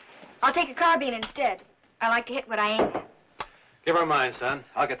 I'll take a carbine instead. I like to hit what I aim at. Give her mine, son.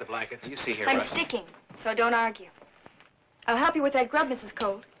 I'll get the blankets. You see here, I'm Rusty. sticking, so don't argue. I'll help you with that grub, Mrs.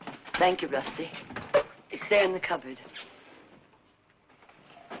 Colt. Thank you, Rusty. It's there in the cupboard.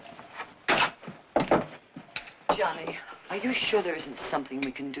 Johnny, are you sure there isn't something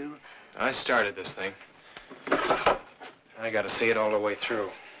we can do? I started this thing. I got to see it all the way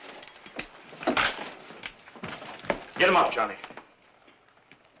through. Get him up, Johnny.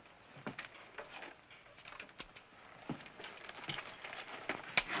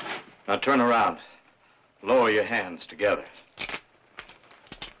 Now turn around. Lower your hands together.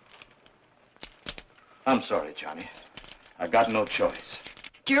 I'm sorry, Johnny. I've got no choice.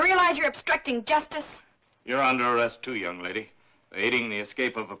 Do you realize you're obstructing justice? You're under arrest too, young lady. Aiding the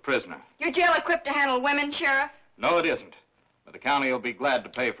escape of a prisoner. Your jail equipped to handle women, Sheriff? No, it isn't. But the county will be glad to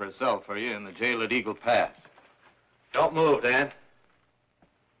pay for a cell for you in the jail at Eagle Pass. Don't move, Dan.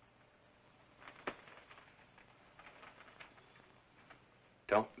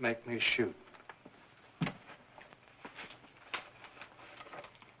 Don't make me shoot.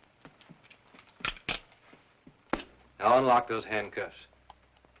 Now unlock those handcuffs.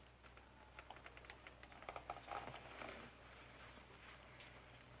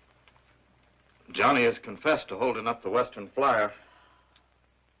 Johnny has confessed to holding up the Western Flyer.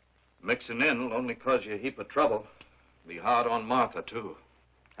 Mixing in will only cause you a heap of trouble. Be hard on Martha, too.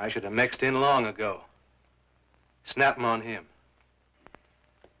 I should have mixed in long ago. Snap 'em on him.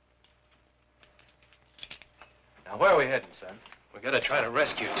 Now, where are we heading, son? We got to try to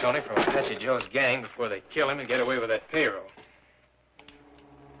rescue Tony from Apache Joe's gang before they kill him and get away with that payroll.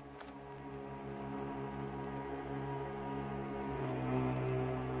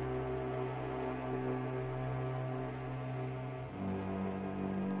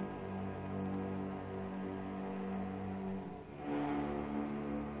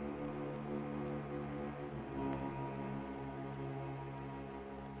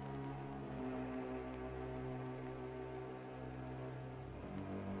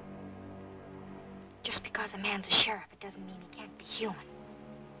 Just because a man's a sheriff, it doesn't mean he can't be human.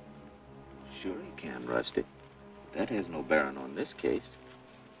 Sure he can, Rusty. That has no bearing on this case.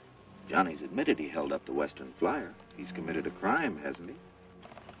 Johnny's admitted he held up the Western Flyer. He's committed a crime, hasn't he?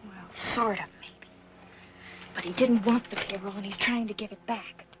 Well, sort of, maybe. But he didn't want the payroll, and he's trying to give it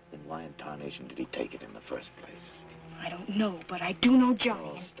back. Then why in tarnation did he take it in the first place? I don't know, but I do know Johnny.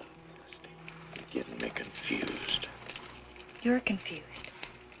 Oh, stop, Rusty. You're getting me confused. You're confused.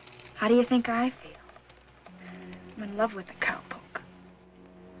 How do you think I feel? I'm in love with the cowpoke.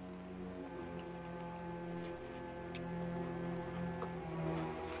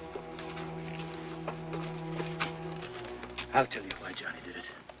 I'll tell you why Johnny did it.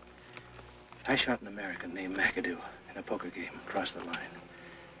 I shot an American named McAdoo in a poker game across the line.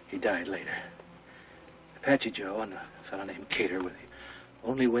 He died later. Apache Joe and a fellow named Catur were the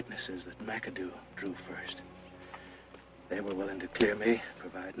only witnesses that McAdoo drew first. They were willing to clear me,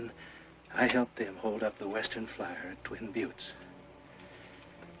 providing I helped them hold up the Western Flyer at Twin Buttes.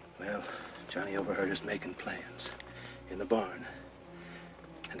 Well, Johnny overheard us making plans in the barn.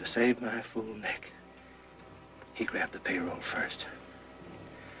 And to save my fool neck, he grabbed the payroll first.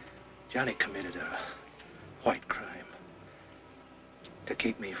 Johnny committed a white crime to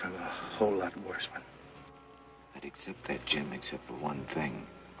keep me from a whole lot worse one. I'd accept that, Jim, except for one thing.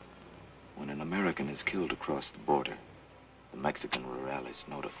 When an American is killed across the border, the Mexican rurales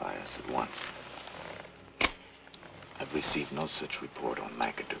notify us at once. I've received no such report on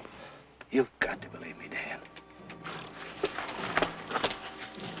McAdoo. You've got to believe me, Dan.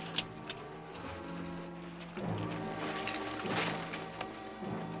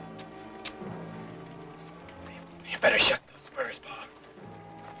 You better shut those spurs, Pa.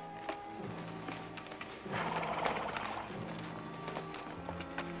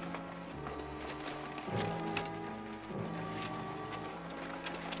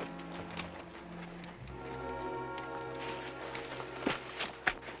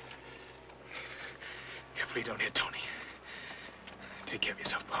 Please don't hit Tony. Take care of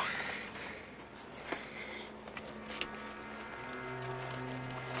yourself, Pa.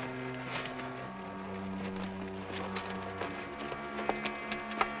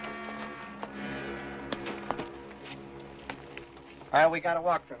 Well, we gotta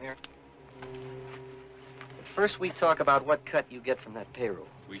walk from here. But first we talk about what cut you get from that payroll.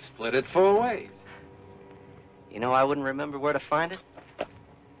 We split it 4 ways. You know, I wouldn't remember where to find it.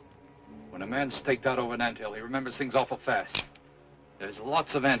 When a man's staked out over an anthill, he remembers things awful fast. There's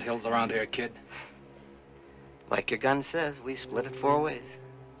lots of anthills around here, kid. Like your gun says, we split it 4 ways.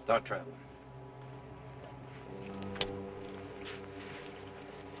 Start traveling.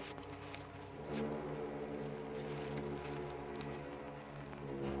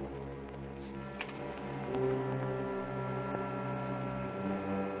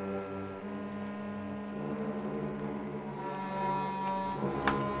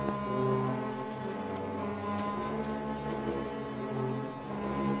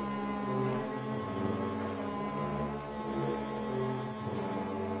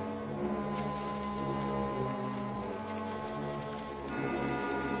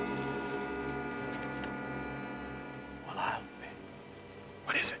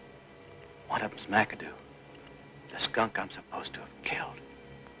 One of them's McAdoo, the skunk I'm supposed to have killed.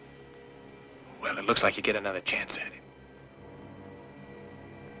 Well, it looks like you get another chance at it.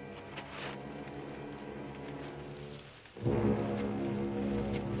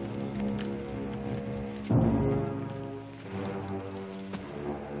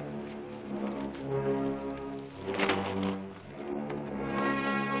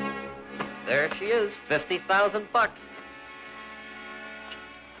 There she is, $50,000.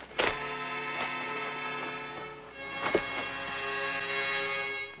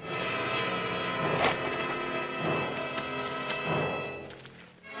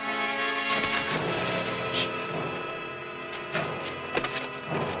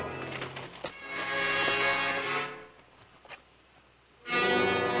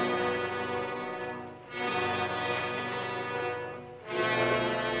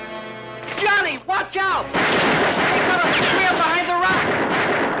 Watch out! They got us trail behind the rock!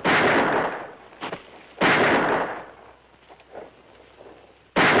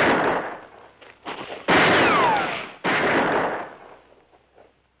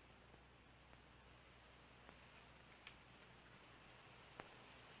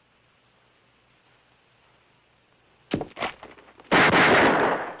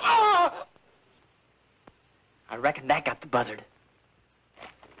 Oh! I reckon that got the buzzard.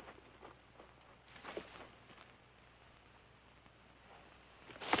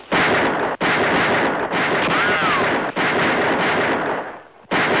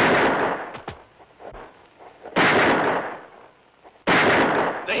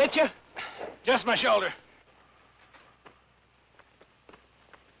 They hit you? Just my shoulder.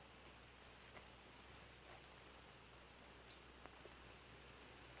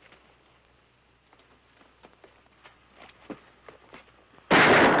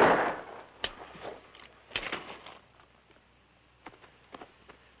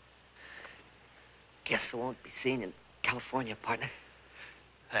 Guess I won't be seen in California, partner.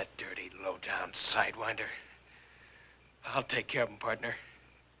 That dirty, low-down sidewinder. I'll take care of him, partner.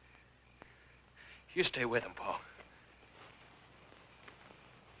 You stay with him, Paul.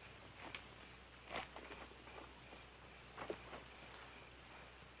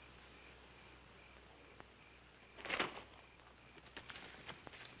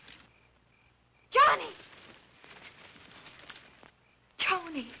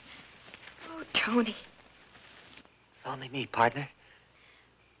 Tony. Oh, Tony. It's only me, partner.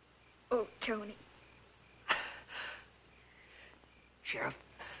 Oh, Tony. Sheriff,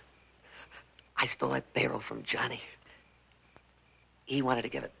 I stole that payroll from Johnny. He wanted to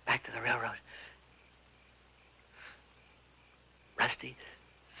give it back to the railroad. Rusty,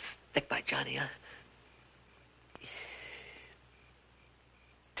 stick by Johnny, huh?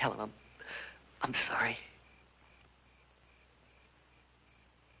 Tell him I'm sorry.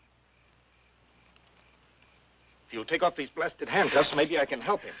 If you'll take off these blasted handcuffs, maybe I can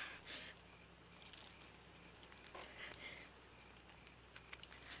help him.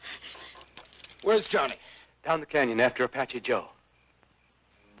 Where's Johnny? Down the canyon after Apache Joe.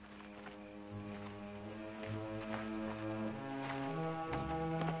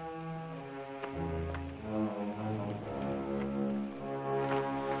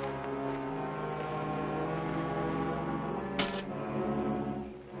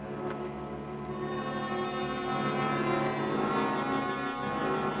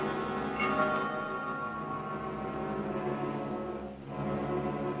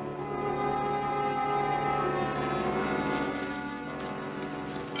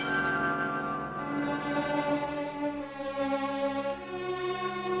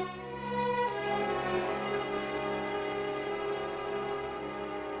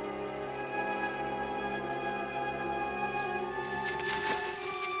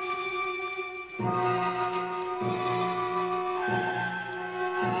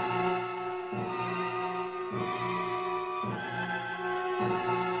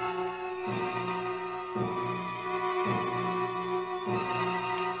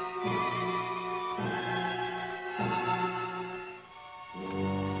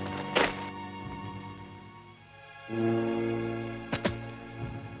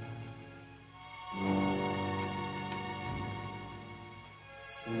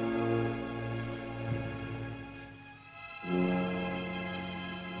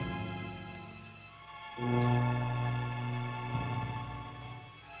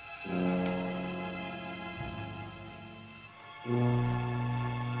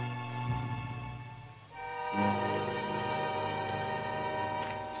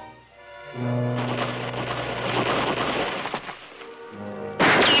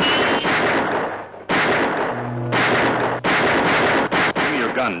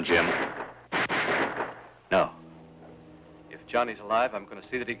 Jim. No. If Johnny's alive, I'm going to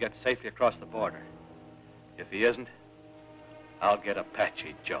see that he gets safely across the border. If he isn't, I'll get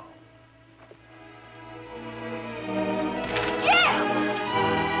Apache Joe.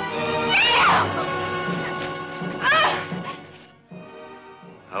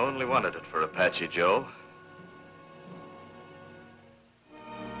 I only wanted it for Apache Joe.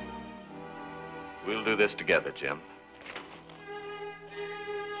 We'll do this together, Jim.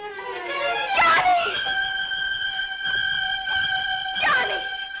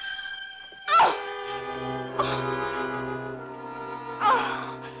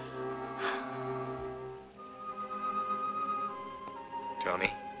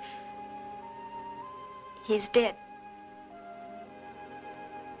 Tony. He's dead.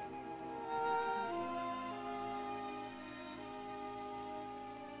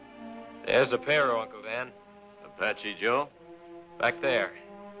 There's the payroll, Uncle Dan. Apache Joe? Back there.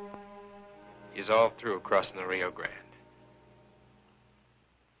 He's all through crossing the Rio Grande.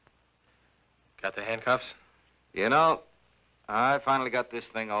 Got the handcuffs? You know, I finally got this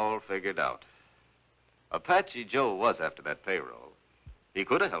thing all figured out. Apache Joe was after that payroll. He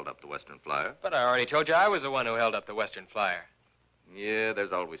could have held up the Western Flyer. But I already told you I was the one who held up the Western Flyer. Yeah,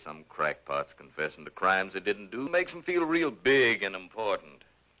 there's always some crackpots confessing to crimes they didn't do. Makes them feel real big and important.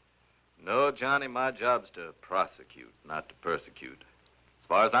 No, Johnny, my job's to prosecute, not to persecute. As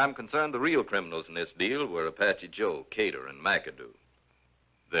far as I'm concerned, the real criminals in this deal were Apache Joe, Catur, and McAdoo.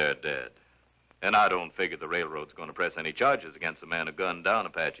 They're dead. And I don't figure the railroad's going to press any charges against the man who gunned down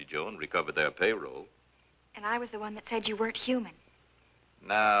Apache Joe and recovered their payroll. And I was the one that said you weren't human.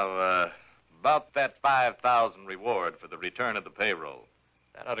 Now, about that $5,000 reward for the return of the payroll.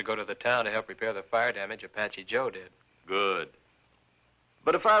 That ought to go to the town to help repair the fire damage Apache Joe did. Good.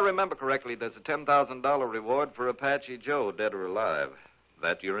 But if I remember correctly, there's a $10,000 reward for Apache Joe, dead or alive.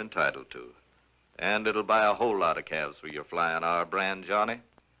 That you're entitled to. And it'll buy a whole lot of calves for your flying our brand, Johnny.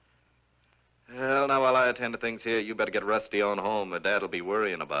 Well, now, while I attend to things here, you better get Rusty on home. Her dad'll be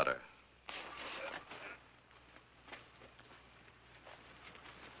worrying about her.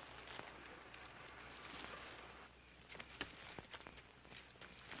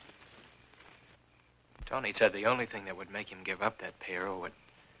 Tony said the only thing that would make him give up that payroll would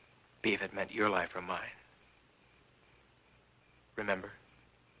be if it meant your life or mine. Remember?